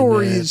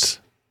stories.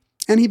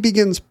 And he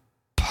begins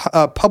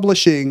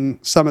publishing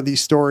some of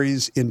these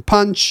stories in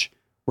Punch,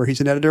 where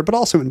he's an editor, but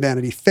also in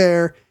Vanity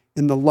Fair,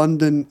 in the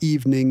London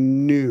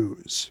Evening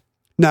News.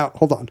 Now,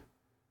 hold on.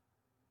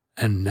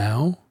 And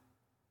now,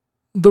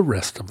 the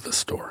rest of the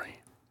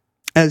story.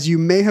 As you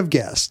may have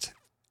guessed,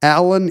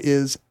 Alan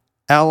is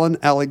Alan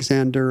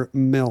Alexander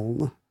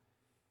Milne.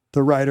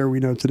 The writer we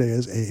know today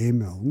as A.A.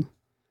 Milne.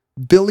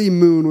 Billy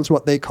Moon was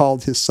what they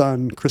called his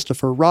son,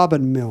 Christopher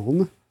Robin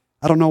Milne.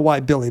 I don't know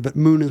why Billy, but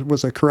Moon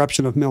was a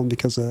corruption of Milne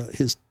because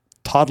his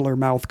toddler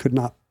mouth could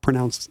not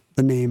pronounce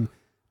the name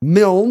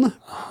Milne,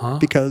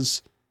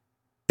 because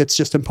it's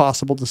just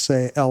impossible to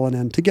say L and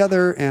N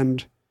together,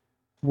 and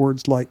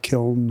words like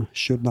kiln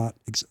should not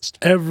exist.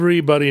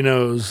 Everybody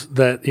knows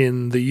that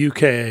in the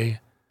UK,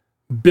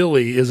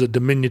 Billy is a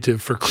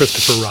diminutive for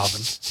Christopher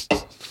Robin.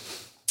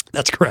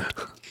 That's correct.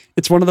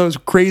 It's one of those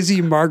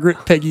crazy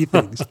Margaret Peggy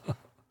things.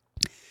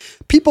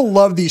 People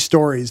love these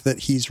stories that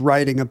he's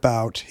writing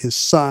about his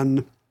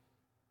son,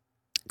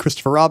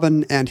 Christopher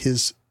Robin, and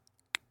his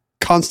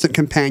constant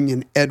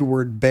companion,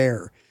 Edward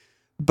Bear.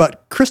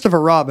 But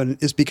Christopher Robin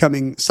is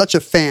becoming such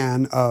a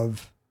fan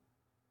of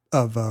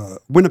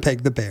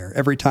Winnipeg the bear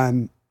every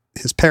time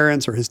his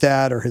parents or his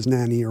dad or his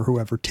nanny or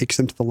whoever takes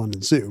him to the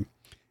London Zoo,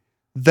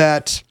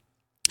 that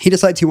he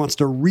decides he wants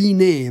to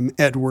rename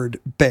Edward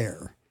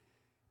Bear.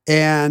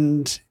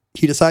 And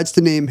he decides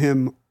to name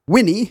him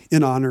Winnie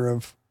in honor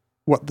of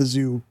what the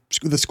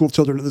school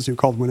children at the zoo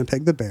called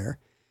Winnipeg the bear.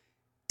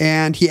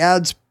 And he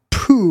adds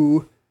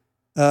Pooh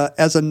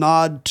as a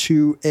nod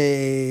to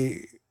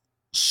a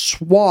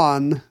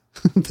swan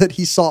that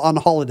he saw on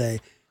holiday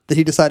that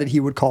he decided he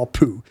would call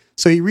Pooh.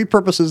 So he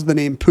repurposes the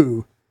name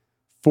Pooh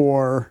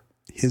for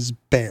his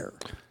bear.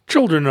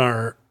 Children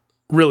are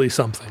really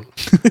something.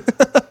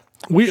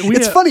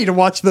 It's funny to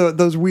watch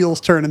those wheels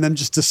turn and then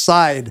just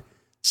decide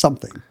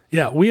something.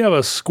 Yeah, we have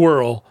a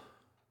squirrel.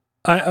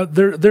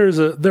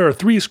 There are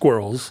 3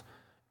 squirrels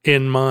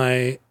in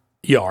my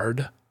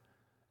yard.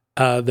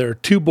 There are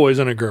 2 boys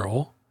and a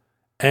girl,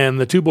 and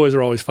the 2 boys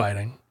are always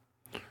fighting.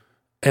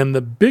 And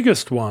the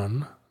biggest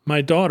one,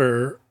 my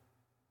daughter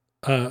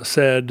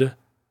said,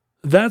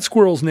 that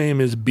squirrel's name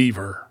is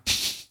Beaver.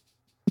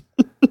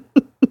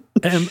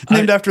 And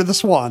named after the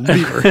swan,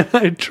 Beaver.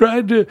 I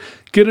tried to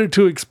get her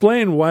to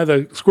explain why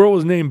the squirrel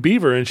was named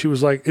Beaver, and she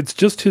was like, it's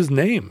just his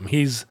name.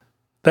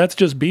 That's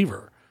just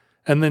Beaver.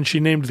 And then she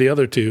named the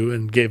other 2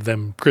 and gave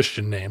them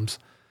Christian names.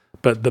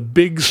 But the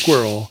big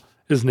squirrel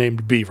is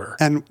named Beaver.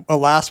 And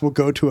alas, will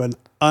go to an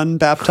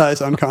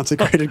unbaptized,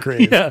 unconsecrated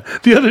grave. Yeah,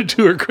 the other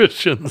 2 are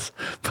Christians.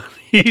 But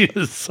he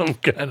is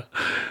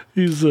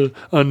he's an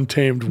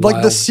untamed wild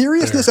Like the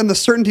seriousness bear. and the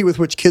certainty with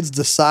which kids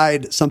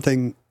decide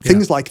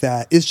things like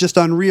that is just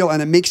unreal. And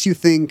it makes you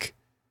think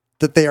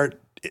that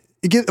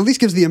at least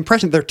gives the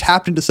impression they're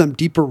tapped into some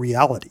deeper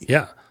reality.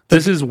 Yeah.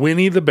 This is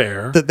Winnie the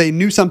bear. That they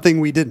knew something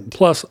we didn't.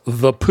 Plus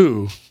the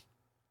Pooh,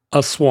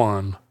 a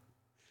swan.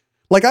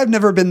 Like, I've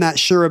never been that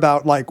sure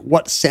about, like,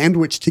 what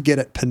sandwich to get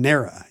at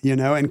Panera,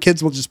 and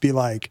kids will just be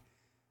like,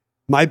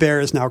 my bear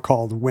is now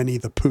called Winnie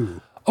the Pooh.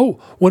 Oh,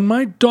 when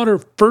my daughter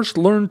first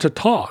learned to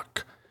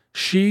talk,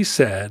 she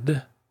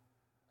said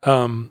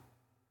that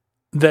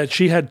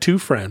she had 2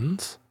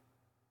 friends,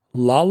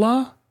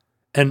 Lala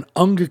and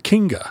Unga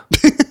Kinga.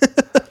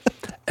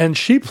 And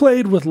she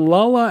played with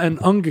Lala and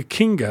Unga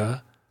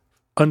Kinga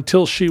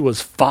until she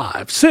was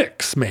 5,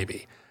 6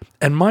 maybe.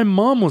 And my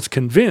mom was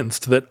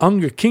convinced that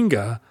Unga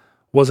Kinga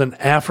was an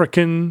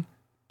African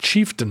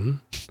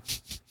chieftain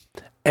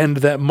and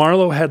that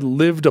Marlo had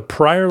lived a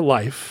prior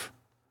life,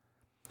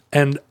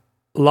 and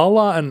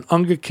Lala and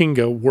Unga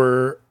Kinga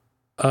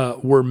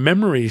were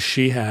memories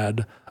she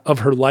had of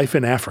her life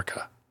in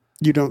Africa.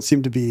 You don't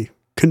seem to be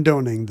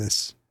condoning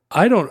this.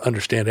 I don't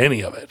understand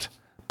any of it.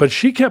 But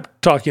she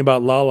kept talking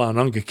about Lala and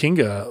Unga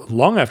Kinga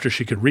long after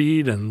she could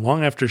read and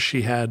long after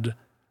she had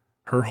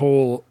her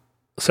whole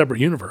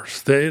separate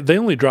universe. They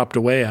only dropped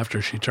away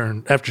after she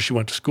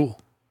went to school.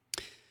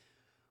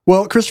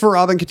 Well, Christopher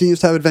Robin continues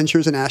to have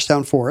adventures in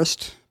Ashdown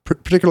Forest,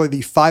 particularly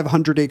the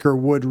 500-acre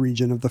wood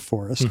region of the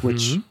forest,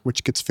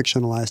 which gets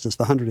fictionalized as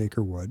the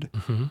 100-acre wood.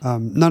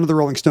 None of the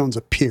Rolling Stones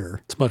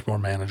appear. It's much more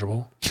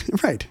manageable.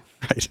 Right.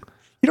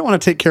 You don't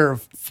want to take care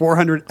of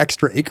 400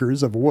 extra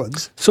acres of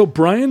woods. So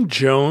Brian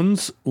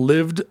Jones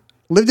lived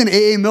in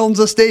A.A. Milne's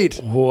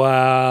estate.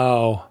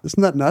 Wow.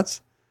 Isn't that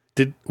nuts?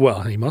 He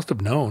must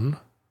have known.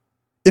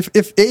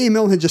 If A.A.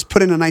 Milne had just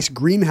put in a nice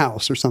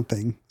greenhouse or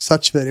something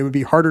such that it would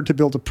be harder to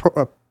build a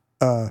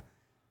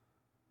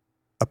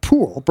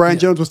pool, Brian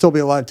Jones would still be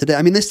alive today.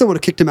 I mean, they still would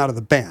have kicked him out of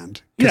the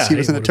band because he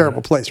was in a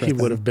terrible place right He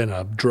then. would have been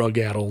a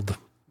drug-addled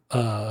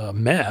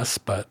mess,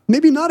 but...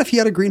 Maybe not if he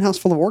had a greenhouse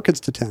full of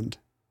orchids to tend.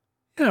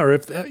 Yeah, or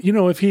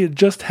if he had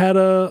just had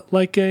a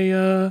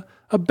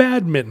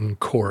badminton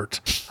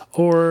court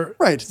or...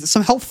 Right,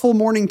 some healthful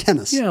morning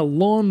tennis. Yeah,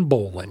 lawn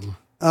bowling.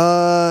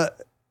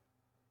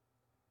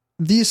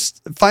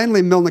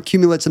 Finally, Milne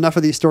accumulates enough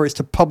of these stories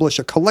to publish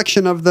a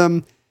collection of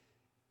them,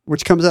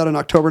 which comes out in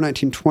October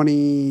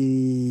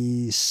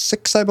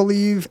 1926, I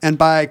believe, and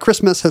by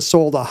Christmas has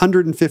sold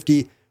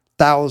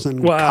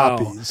 150,000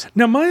 copies.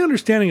 Now, my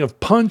understanding of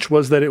Punch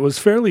was that it was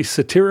fairly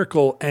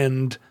satirical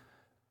and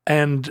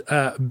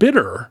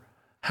bitter.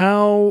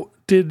 How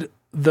did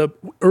the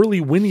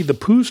early Winnie the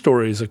Pooh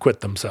stories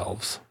acquit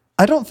themselves?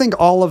 I don't think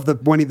all of the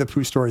Winnie the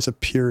Pooh stories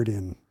appeared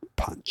in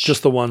Punch.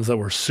 Just the ones that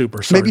were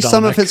super sardonic. Maybe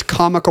some of his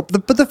comical,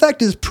 but the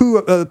fact is,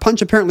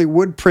 Punch apparently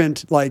would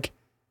print like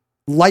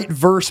light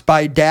verse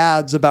by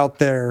dads about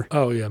their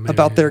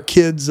their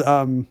kids'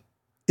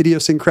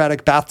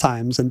 idiosyncratic bath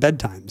times and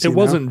bedtimes. It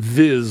wasn't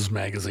Viz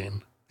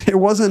magazine. It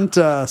wasn't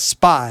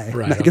Spy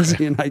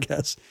magazine, I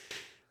guess.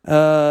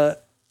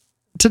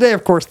 Today,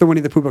 of course, the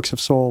Winnie the Pooh books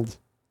have sold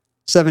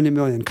 70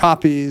 million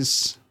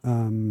copies.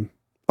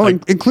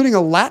 Including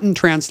a Latin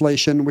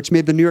translation, which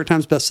made the New York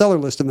Times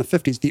bestseller list in the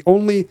 50s. The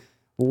only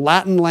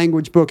Latin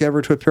language book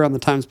ever to appear on the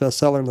Times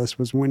bestseller list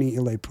was Winnie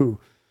le Pooh.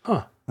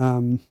 Huh.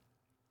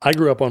 I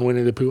grew up on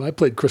Winnie the Pooh. I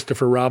played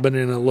Christopher Robin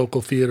in a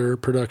local theater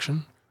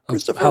production.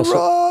 Christopher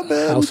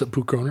Robin. House at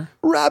Pooh Kroner.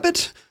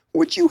 Rabbit,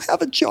 would you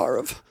have a jar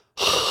of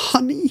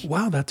honey?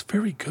 Wow, that's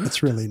very good.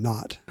 It's really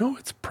not. No,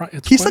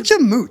 he's such a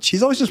mooch.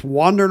 He's always just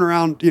wandering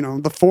around,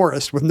 the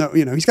forest with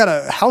he's got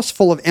a house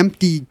full of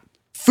empty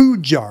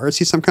food jars.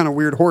 He's some kind of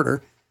weird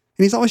hoarder.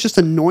 And he's always just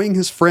annoying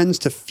his friends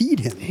to feed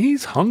him.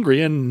 He's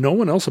hungry and no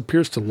one else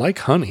appears to like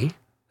honey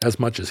as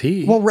much as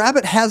he. Well,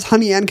 Rabbit has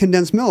honey and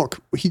condensed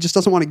milk. He just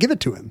doesn't want to give it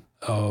to him.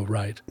 Oh,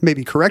 right.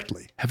 Maybe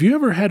correctly. Have you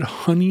ever had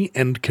honey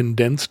and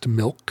condensed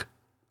milk?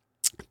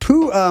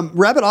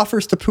 Rabbit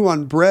offers to Pooh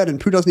on bread and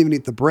Pooh doesn't even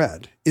eat the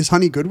bread. Is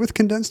honey good with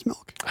condensed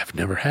milk? I've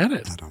never had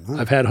it. I don't know.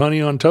 I've had honey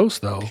on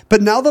toast, though.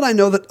 But now that I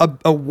know that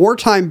a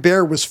wartime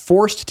bear was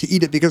forced to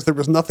eat it because there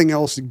was nothing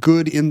else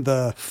good in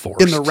the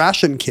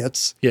ration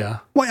kits. Yeah.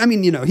 Well, I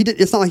mean,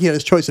 it's not like he had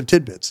his choice of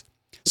tidbits.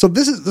 So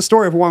this is the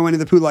story of why Winnie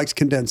the Pooh likes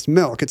condensed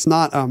milk. It's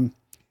not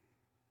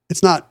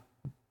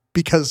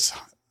because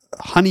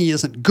honey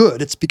isn't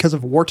good. It's because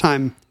of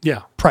wartime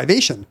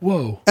privation.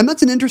 Whoa. And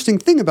that's an interesting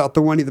thing about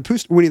the Winnie the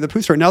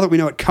Pooh story. Now that we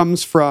know it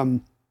comes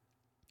from,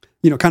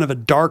 kind of a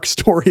dark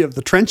story of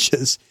the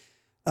trenches,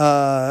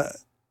 not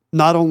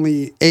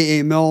only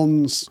A.A.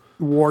 Milne's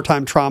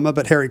wartime trauma,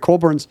 but Harry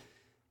Colburn's,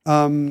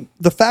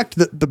 the fact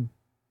that the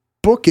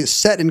book is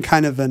set in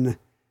kind of an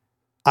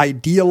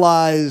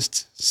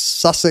idealized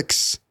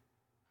Sussex,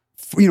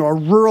 a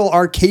rural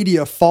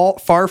Arcadia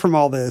far from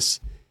all this,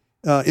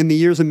 in the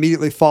years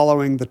immediately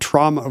following the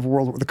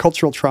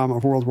cultural trauma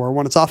of World War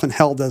I, it's often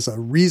held as a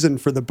reason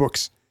for the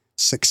book's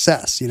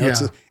success.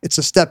 It's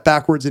a step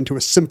backwards into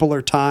a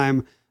simpler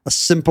time, a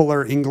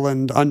simpler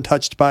England,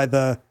 untouched by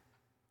the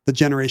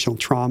generational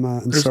trauma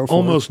and so forth. There's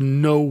almost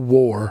no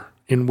war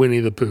in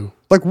Winnie the Pooh.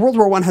 Like World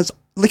War I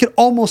it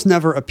almost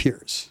never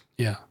appears.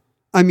 Yeah.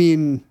 I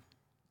mean,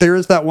 there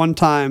is that one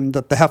time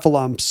that the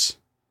Heffalumps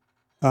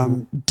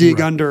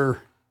dig under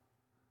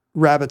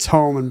Rabbit's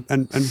home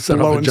and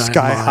blow him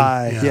sky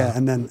high. Yeah.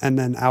 And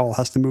then Owl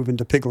has to move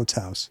into Piglet's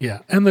house. Yeah.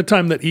 And the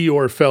time that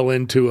Eeyore fell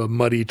into a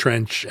muddy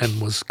trench and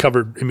was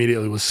covered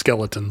immediately with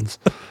skeletons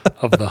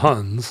of the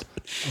Huns.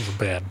 That was a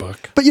bad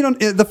book. But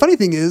the funny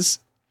thing is,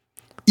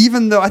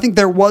 even though I think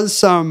there was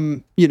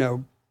some,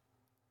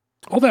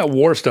 all that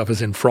war stuff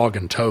is in Frog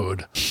and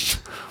Toad.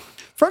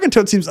 Frog and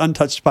Toad seems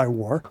untouched by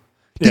war.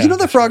 Did you know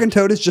that Frog and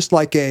Toad is just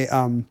like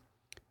I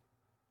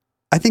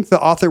think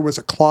the author was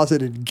a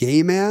closeted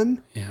gay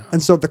man. Yeah.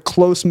 And so the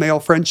close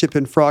male friendship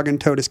in Frog and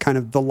Toad is kind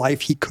of the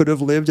life he could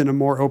have lived in a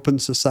more open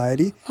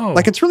society. Oh.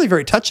 Like, it's really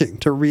very touching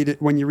to read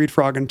it when you read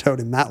Frog and Toad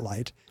in that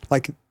light.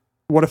 Like,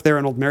 what if they're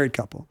an old married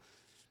couple?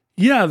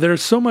 Yeah, they're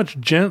so much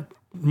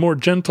more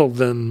gentle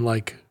than,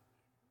 like,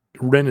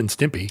 Ren and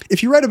Stimpy.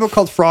 If you write a book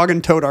called Frog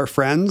and Toad Are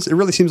Friends, it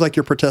really seems like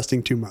you're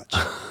protesting too much.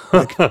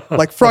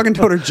 Like Frog and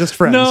Toad are just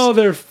friends. No,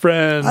 they're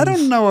friends. I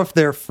don't know if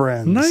they're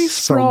friends. Nice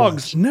so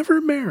frogs, much.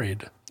 never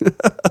married.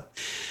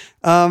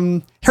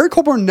 Harry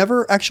Colborn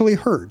never actually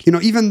heard.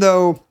 Even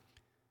though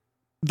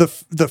the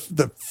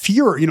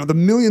furor, the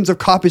millions of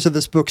copies of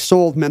this book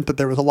sold meant that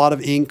there was a lot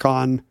of ink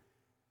on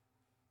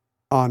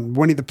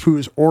Winnie the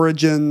Pooh's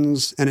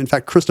origins, and in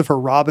fact, Christopher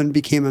Robin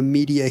became a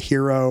media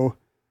hero.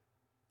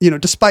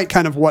 Despite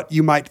kind of what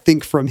you might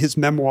think from his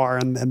memoir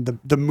and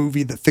the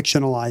movie that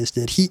fictionalized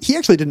it, he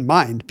actually didn't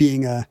mind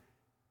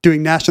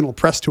doing national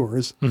press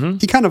tours. Mm-hmm.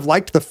 He kind of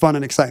liked the fun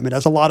and excitement,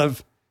 as a lot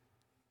of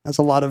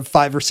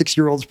 5 or 6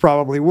 year olds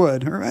probably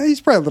would. Or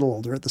he's probably a little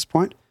older at this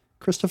point.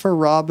 Christopher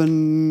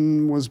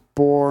Robin was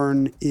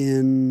born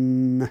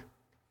in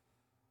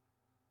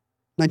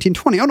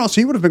 1920. Oh no, so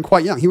he would have been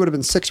quite young. He would have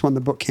been 6 when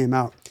the book came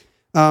out.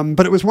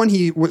 But it was when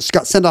he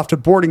got sent off to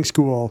boarding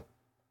school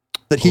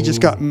that he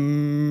just got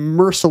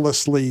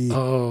mercilessly,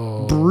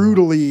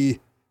 brutally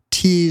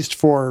teased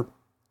for,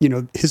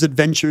 his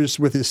adventures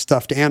with his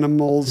stuffed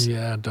animals.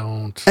 Yeah,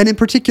 don't. And in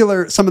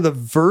particular, some of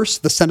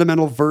the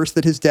sentimental verse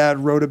that his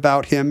dad wrote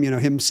about him,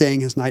 him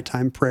saying his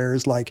nighttime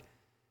prayers,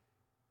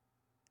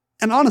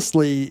 and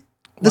honestly,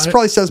 this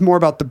probably says more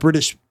about the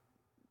British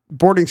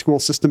boarding school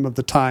system of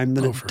the time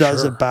than it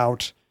does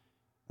about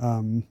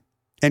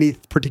any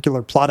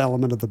particular plot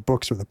element of the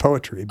books or the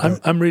poetry. But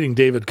I'm reading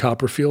David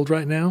Copperfield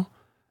right now,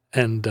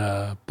 and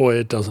boy,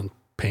 it doesn't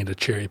paint a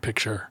cheery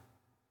picture.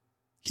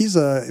 He's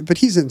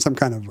in some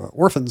kind of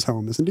orphan's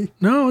home, isn't he?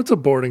 No, it's a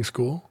boarding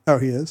school. Oh,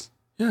 he is?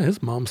 Yeah,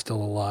 his mom's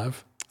still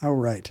alive. Oh,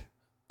 right.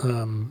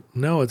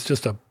 No, it's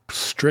just a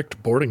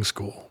strict boarding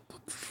school.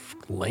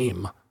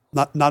 Lame.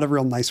 Not a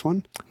real nice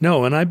one.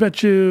 No, and I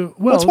bet you.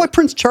 Well, that's why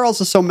Prince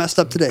Charles is so messed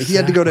up today.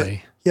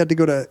 Exactly. He had to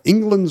go to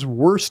England's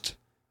worst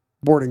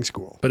boarding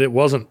school. But it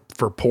wasn't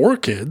for poor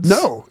kids.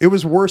 No, it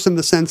was worse in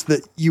the sense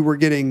that you were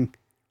getting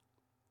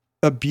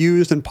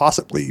abused and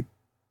possibly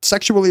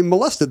sexually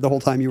molested the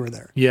whole time you were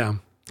there. Yeah.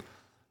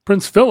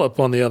 Prince Philip,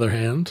 on the other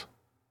hand,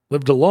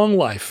 lived a long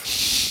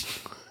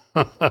life.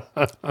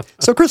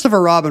 So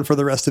Christopher Robin, for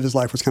the rest of his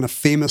life, was kind of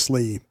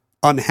famously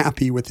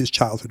unhappy with his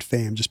childhood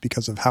fame just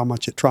because of how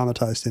much it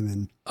traumatized him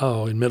in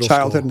middle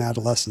childhood school. and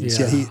adolescence.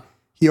 Yeah. Yeah,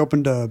 he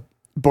opened a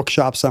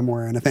bookshop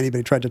somewhere, and if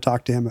anybody tried to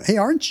talk to him, hey,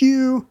 aren't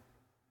you?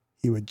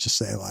 He would just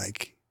say,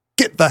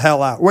 get the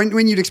hell out.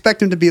 When you'd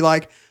expect him to be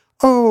like,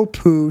 oh,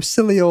 Pooh,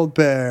 silly old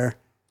bear.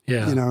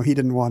 Yeah. He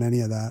didn't want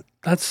any of that.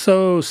 That's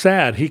so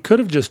sad. He could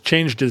have just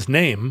changed his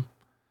name.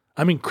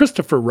 I mean,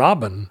 Christopher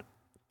Robin,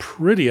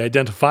 pretty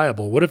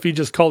identifiable. What if he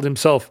just called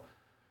himself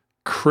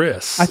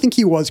Chris? I think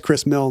he was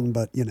Chris Milne,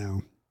 but,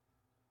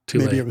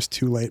 maybe it was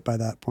too late by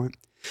that point.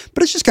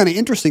 But it's just kind of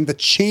interesting, the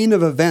chain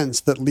of events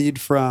that lead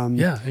from...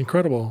 Yeah,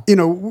 incredible.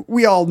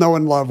 We all know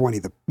and love Winnie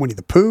the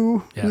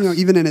Pooh, Yes.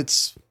 even in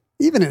its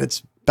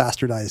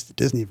bastardized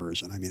Disney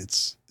version. I mean,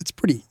 it's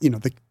pretty,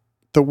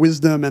 the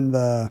wisdom and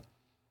the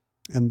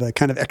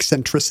kind of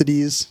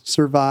eccentricities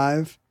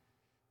survive.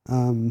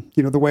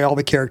 The way all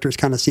the characters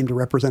kind of seem to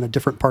represent a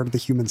different part of the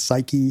human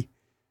psyche.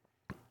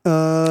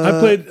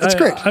 It's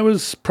great. I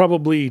was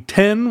probably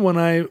 10 when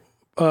I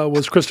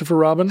was Christopher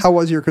Robin. How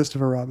was your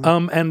Christopher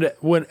Robin? And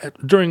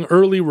during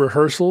early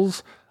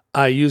rehearsals,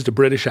 I used a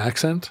British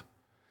accent.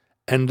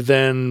 And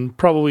then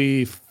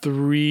probably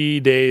 3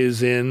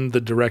 days in,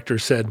 the director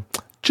said,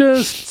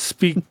 just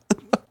speak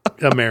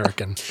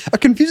American. A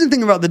confusing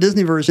thing about the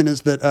Disney version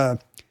is that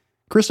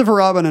Christopher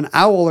Robin and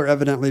Owl are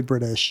evidently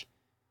British.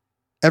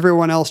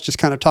 Everyone else just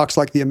kind of talks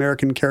like the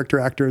American character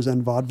actors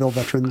and vaudeville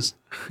veterans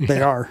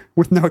they are,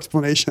 with no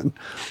explanation.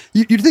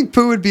 You'd think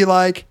Pooh would be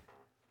like,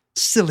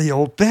 silly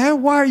old bear,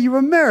 why are you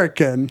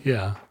American?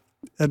 Yeah.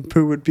 And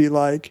Pooh would be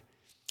like,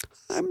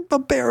 I'm a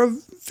bear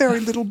of very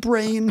little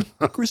brain,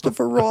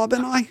 Christopher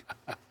Robin.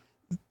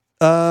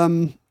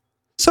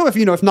 So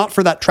if not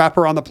for that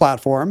trapper on the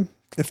platform,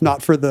 if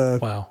not for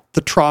the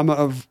trauma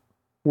of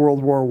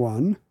World War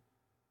I,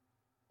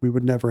 we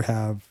would never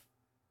have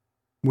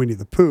Winnie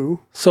the Pooh.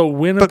 So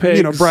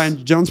Winnipeg's... But,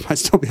 Brian Jones might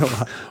still be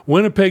alive.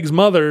 Winnipeg's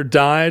mother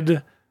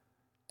died,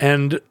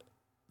 and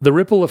the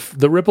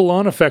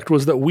ripple-on effect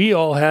was that we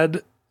all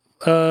had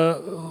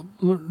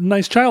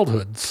nice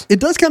childhoods. It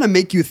does kind of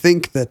make you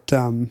think that,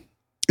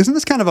 isn't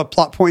this kind of a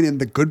plot point in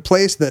The Good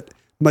Place, that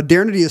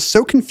modernity is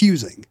so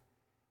confusing,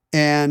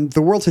 and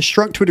the world has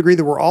shrunk to a degree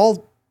that we're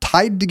all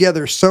tied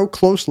together so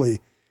closely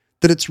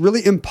that it's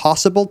really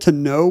impossible to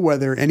know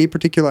whether any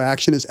particular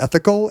action is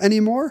ethical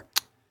anymore.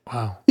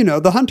 Wow.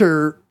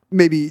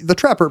 The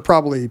trapper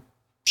probably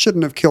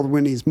shouldn't have killed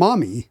Winnie's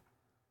mommy.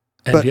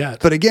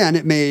 But again,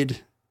 it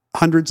made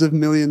hundreds of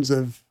millions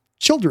of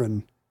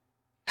children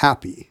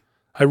happy.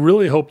 I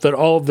really hope that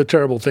all of the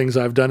terrible things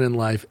I've done in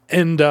life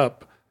end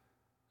up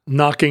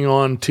knocking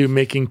on to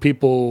making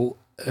people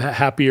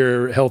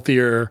happier,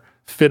 healthier,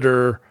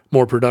 fitter,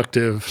 more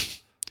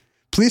productive.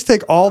 Please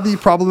take all the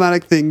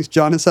problematic things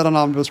John has said on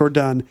Omnibus or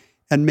done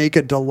and make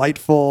a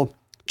delightful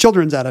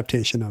children's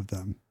adaptation of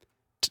them.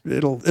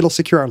 It'll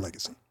secure our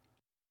legacy.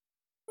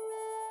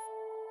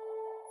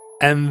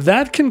 And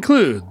that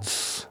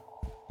concludes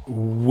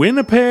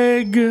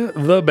Winnipeg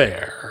the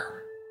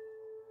Bear.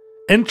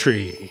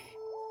 Entry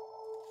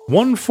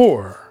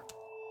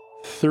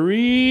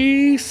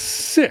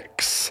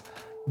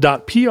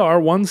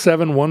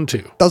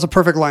 1436.PR1712. That was a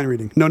perfect line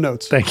reading. No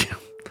notes. Thank you.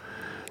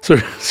 So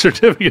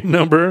certificate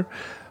number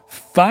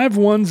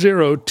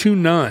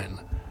 51029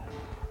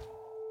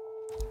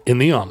 in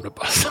the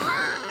omnibus.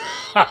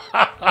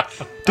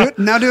 Do it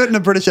in a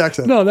British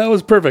accent. No, that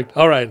was perfect.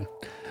 All right.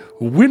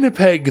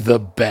 Winnipeg the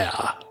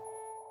Bear.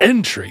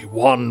 Entry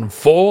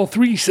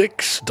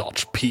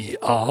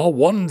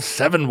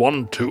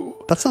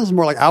 1436.PR1712. That sounds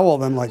more like Owl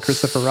than like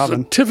Christopher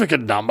Robin. Certificate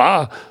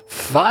number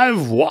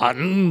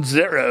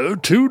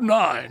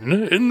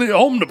 51029 in the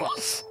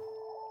omnibus.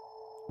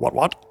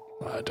 What?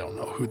 I don't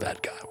know who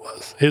that guy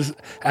was. His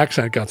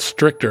accent got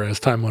stricter as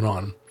time went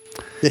on.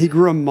 Yeah, he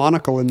grew a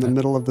monocle in the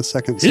middle of the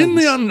second In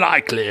sentence. the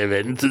unlikely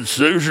event that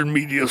social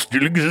media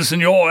still exists in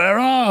your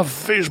era,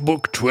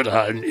 Facebook, Twitter,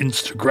 and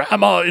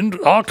Instagram are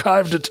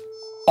archived at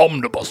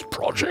Omnibus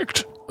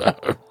Project.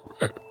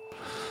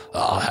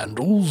 Our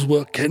handles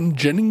were Ken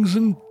Jennings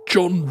and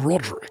John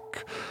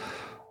Roderick.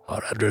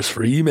 Our address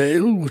for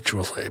email, which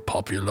was a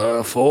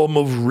popular form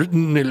of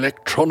written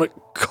electronic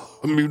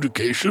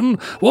communication,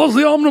 was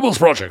the Omnibus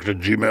Project at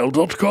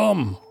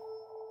gmail.com.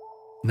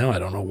 Now I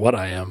don't know what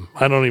I am.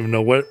 I don't even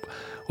know what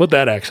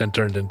that accent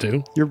turned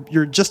into.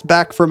 You're just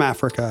back from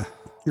Africa.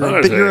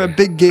 You're a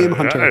big game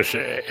hunter. I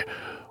see.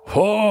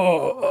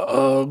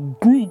 For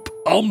group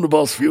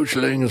Omnibus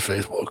Futurelings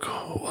Facebook,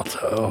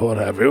 what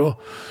have you.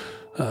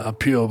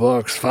 P.O.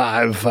 Box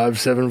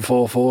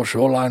 55744,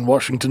 Shoreline,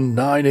 Washington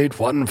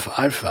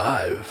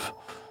 98155.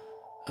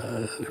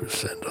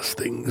 Send us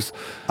things.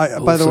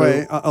 By the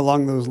way,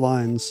 along those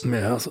lines,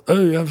 Yes.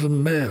 Oh, you have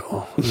some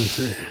mail. Let me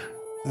see.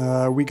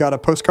 we got a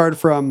postcard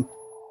from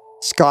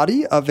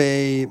Scotty of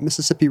a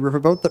Mississippi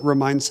riverboat that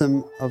reminds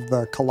him of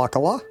the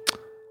Kalakala.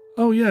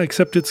 Oh, yeah,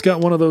 except it's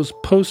got one of those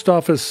post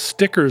office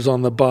stickers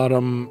on the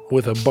bottom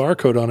with a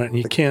barcode on it, and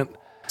you can't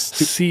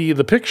see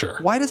the picture.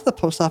 Why does the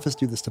post office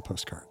do this to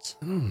postcards?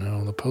 I don't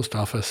know. The post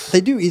office,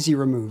 They do easy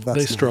remove. That's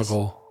they nice.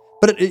 struggle.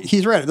 But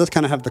he's right. It does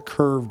kind of have the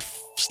curved,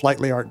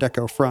 slightly Art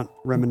Deco front,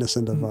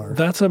 reminiscent of our.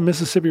 That's a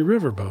Mississippi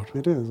riverboat.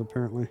 It is,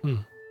 apparently.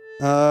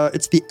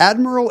 It's the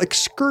Admiral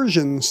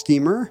Excursion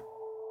steamer.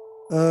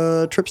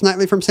 Trips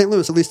nightly from St.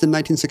 Louis, at least in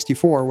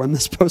 1964, when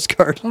this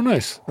postcard Oh,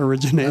 nice.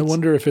 originates. I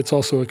wonder if it's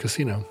also a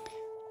casino.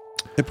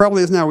 It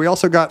probably is now. We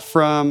also got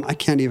from, I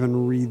can't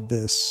even read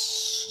this,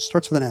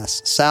 starts with an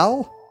S.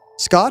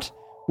 Scott,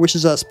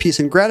 wishes us peace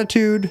and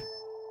gratitude.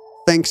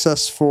 Thanks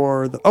us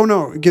for the, oh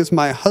no, it gives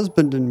my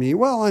husband and me.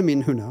 Well, I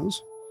mean, who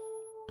knows?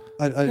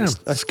 I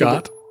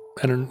Scott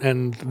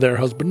and their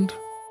husband.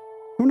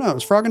 Who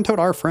knows? Frog and Toad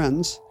are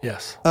friends.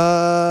 Yes.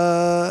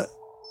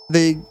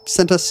 They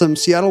sent us some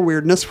Seattle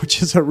weirdness,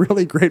 which is a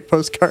really great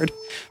postcard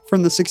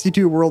from the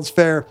 62 World's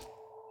Fair,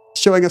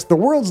 showing us the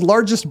world's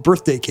largest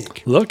birthday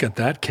cake. Look at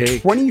that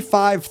cake.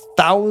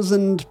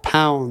 25,000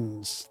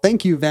 pounds.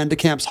 Thank you, Van de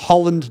Kamp's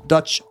Holland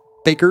Dutch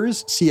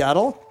Bakers,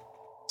 Seattle.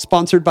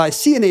 Sponsored by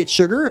C&H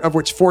Sugar, of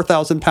which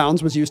 4,000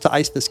 pounds was used to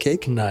ice this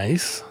cake.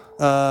 Nice.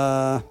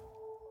 A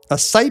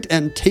sight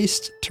and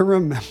taste to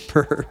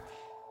remember.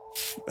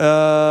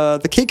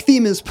 The cake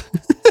theme is...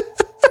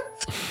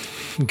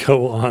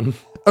 Go on.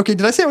 Okay,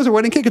 did I say it was a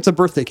wedding cake? It's a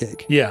birthday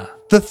cake. Yeah.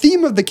 The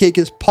theme of the cake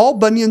is Paul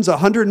Bunyan's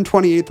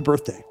 128th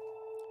birthday.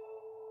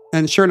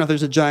 And sure enough,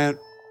 there's a giant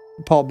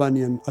Paul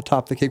Bunyan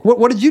atop the cake.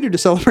 What did you do to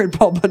celebrate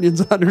Paul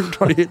Bunyan's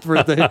 128th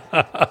birthday?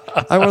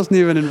 I wasn't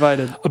even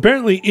invited.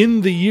 Apparently,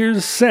 in the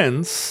years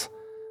since,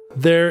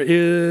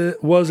 there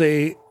was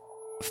a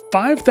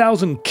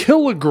 5,000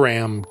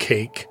 kilogram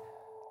cake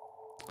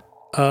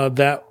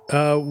that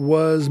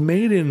was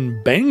made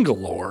in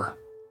Bangalore.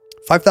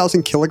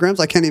 5,000 kilograms?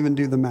 I can't even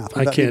do the math.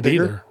 Would I that be can't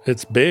bigger? either.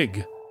 It's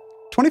big.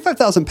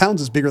 25,000 pounds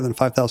is bigger than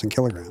 5,000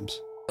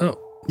 kilograms. Oh,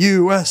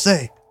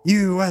 USA.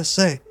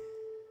 USA.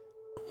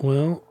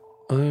 well,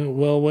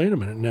 wait a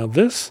minute. Now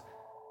this,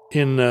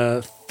 in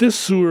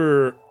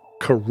Thrissur,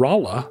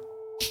 Kerala,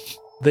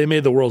 they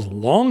made the world's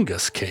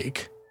longest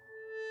cake.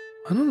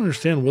 I don't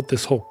understand what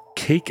this whole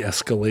cake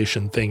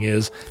escalation thing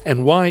is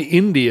and why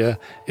India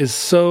is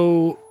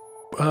so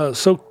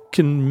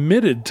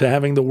committed to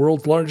having the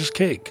world's largest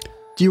cake.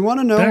 Do you want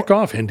to know? Back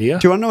off, India.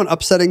 Do you want to know an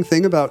upsetting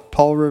thing about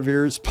Paul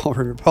Bunyan's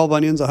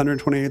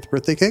 128th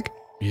birthday cake?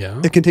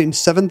 Yeah. It contains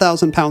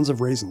 7,000 pounds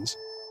of raisins.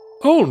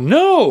 Oh,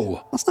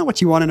 no. That's not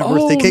what you want in a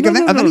birthday cake of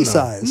any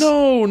size.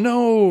 No.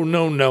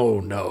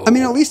 I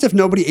mean, at least if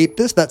nobody ate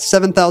this, that's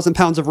 7,000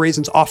 pounds of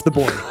raisins off the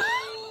board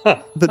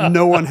that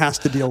no one has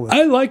to deal with.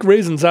 I like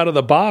raisins out of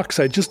the box.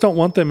 I just don't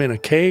want them in a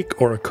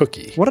cake or a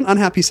cookie. What an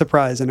unhappy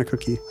surprise in a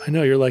cookie. I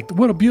know, you're like,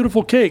 what a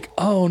beautiful cake.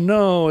 Oh,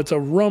 no, it's a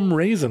rum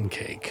raisin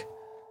cake.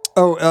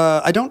 Oh,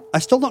 I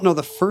still don't know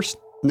the first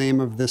name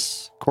of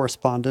this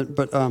correspondent,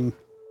 but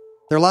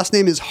their last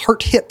name is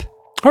Hart Hip.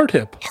 Hart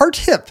Hip. Hart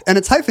Hip, and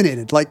it's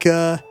hyphenated. Like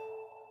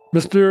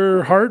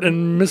Mr. Hart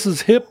and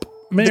Mrs. Hip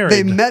married.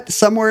 they met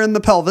somewhere in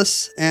the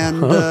pelvis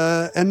and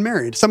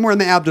married somewhere in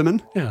the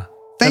abdomen. Yeah.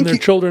 thank their you.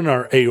 children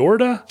are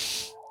Aorta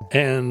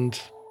and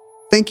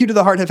Thank you to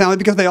the Hardhead family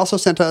because they also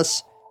sent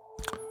us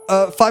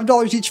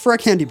 $5 each for a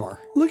candy bar.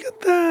 look at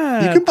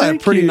that. You can buy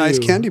Thank a pretty you. nice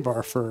candy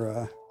bar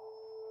for.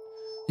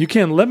 You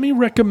can. Let me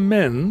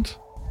recommend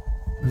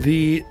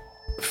the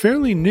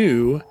fairly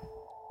new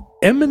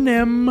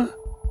M&M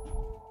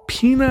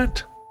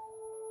peanut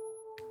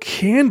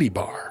candy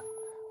bar,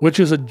 which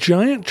is a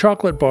giant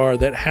chocolate bar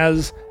that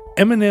has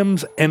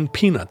M&Ms and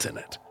peanuts in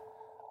it.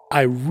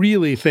 I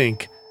really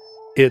think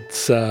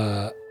it's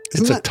a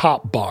that-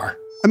 top bar.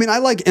 I mean, I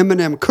like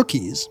M&M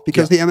cookies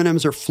because the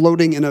M&Ms are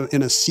floating in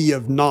a sea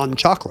of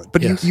non-chocolate.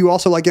 But Yes. you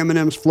also like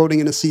M&Ms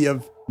floating in a sea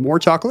of more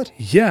chocolate?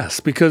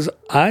 Yes, because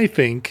I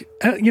think,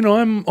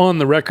 I'm on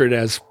the record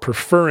as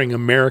preferring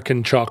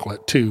American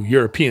chocolate to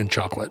European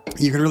chocolate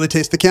You can really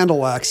taste the candle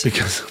wax.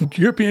 because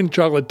European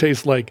chocolate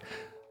tastes like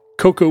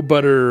cocoa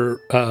butter,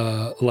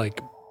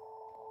 like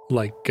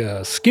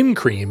skin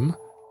cream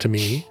to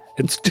me.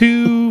 It's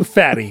too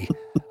fatty.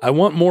 I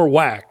want more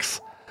wax.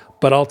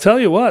 But I'll tell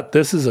you what,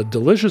 this is a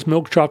delicious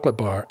milk chocolate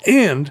bar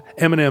and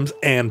M&Ms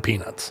and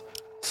peanuts.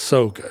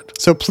 So good.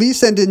 So please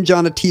send in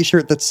John a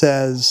t-shirt that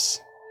says,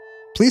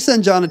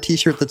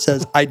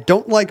 I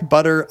don't like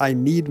butter, I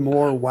need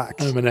more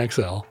wax. I'm an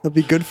XL. That'd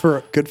be good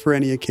for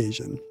any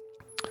occasion.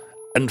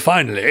 And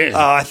finally,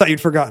 I thought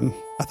you'd forgotten.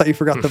 I thought you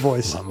forgot the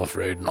voice. I'm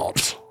afraid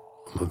not.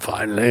 And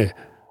finally,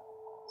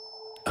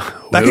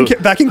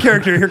 Back in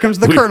character, here comes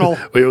the Colonel.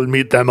 We'll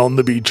meet them on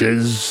the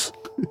beaches.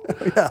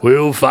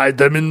 We'll fight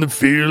them in the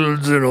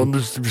fields and on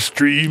the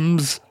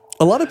streams.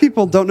 A lot of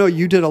people don't know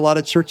you did a lot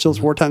of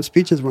Churchill's wartime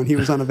speeches when he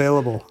was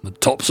unavailable. The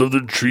tops of the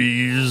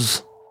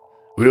trees.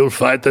 We'll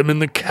fight them in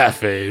the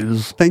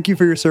cafes. Thank you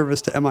for your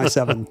service to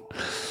MI7.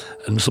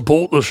 And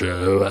support the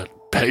show at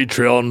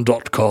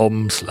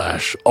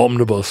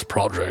patreon.com/omnibus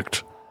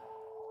project.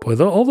 Boy,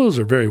 all those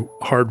are very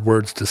hard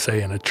words to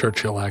say in a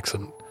Churchill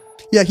accent.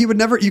 Yeah, he would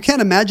never, you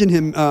can't imagine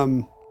him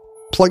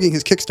plugging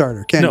his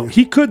Kickstarter, can No, you?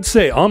 he could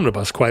say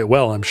omnibus quite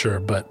well, I'm sure,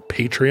 but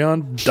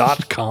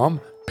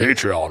patreon.com?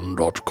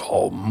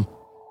 Patreon.com.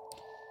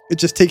 It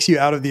just takes you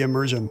out of the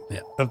immersion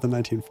Yeah. of the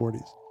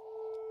 1940s.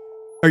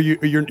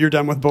 You're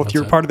done with both That's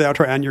your it. part of the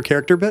outro and your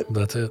character bit?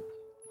 That's it.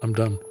 I'm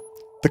done.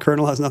 The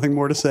Colonel has nothing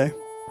more to say.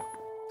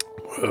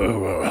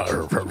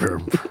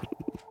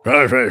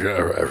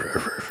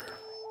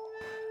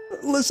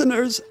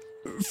 Listeners,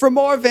 from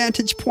our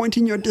vantage point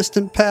in your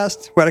distant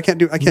past, wait, I can't.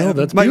 No,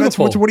 that's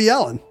beautiful. What's Woody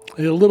Allen?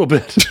 A little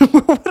bit.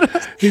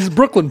 He's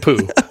Brooklyn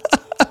Pooh.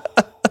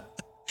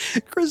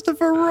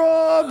 Christopher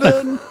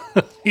Robin.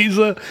 He's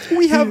a...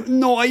 We have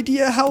no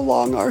idea how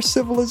long our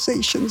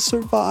civilization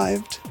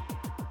survived.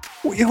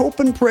 We hope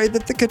and pray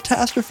that the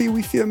catastrophe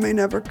we fear may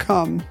never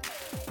come.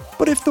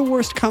 But if the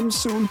worst comes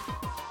soon,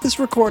 this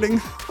recording,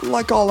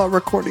 like all our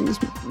recordings,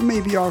 may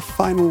be our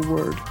final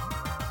word.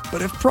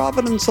 But if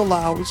Providence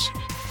allows,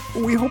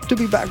 we hope to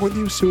be back with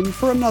you soon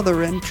for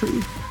another entry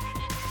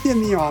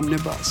in the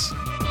Omnibus.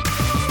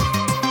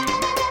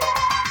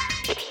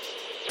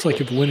 It's like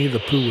if Winnie the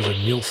Pooh was a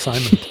Neil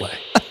Simon play.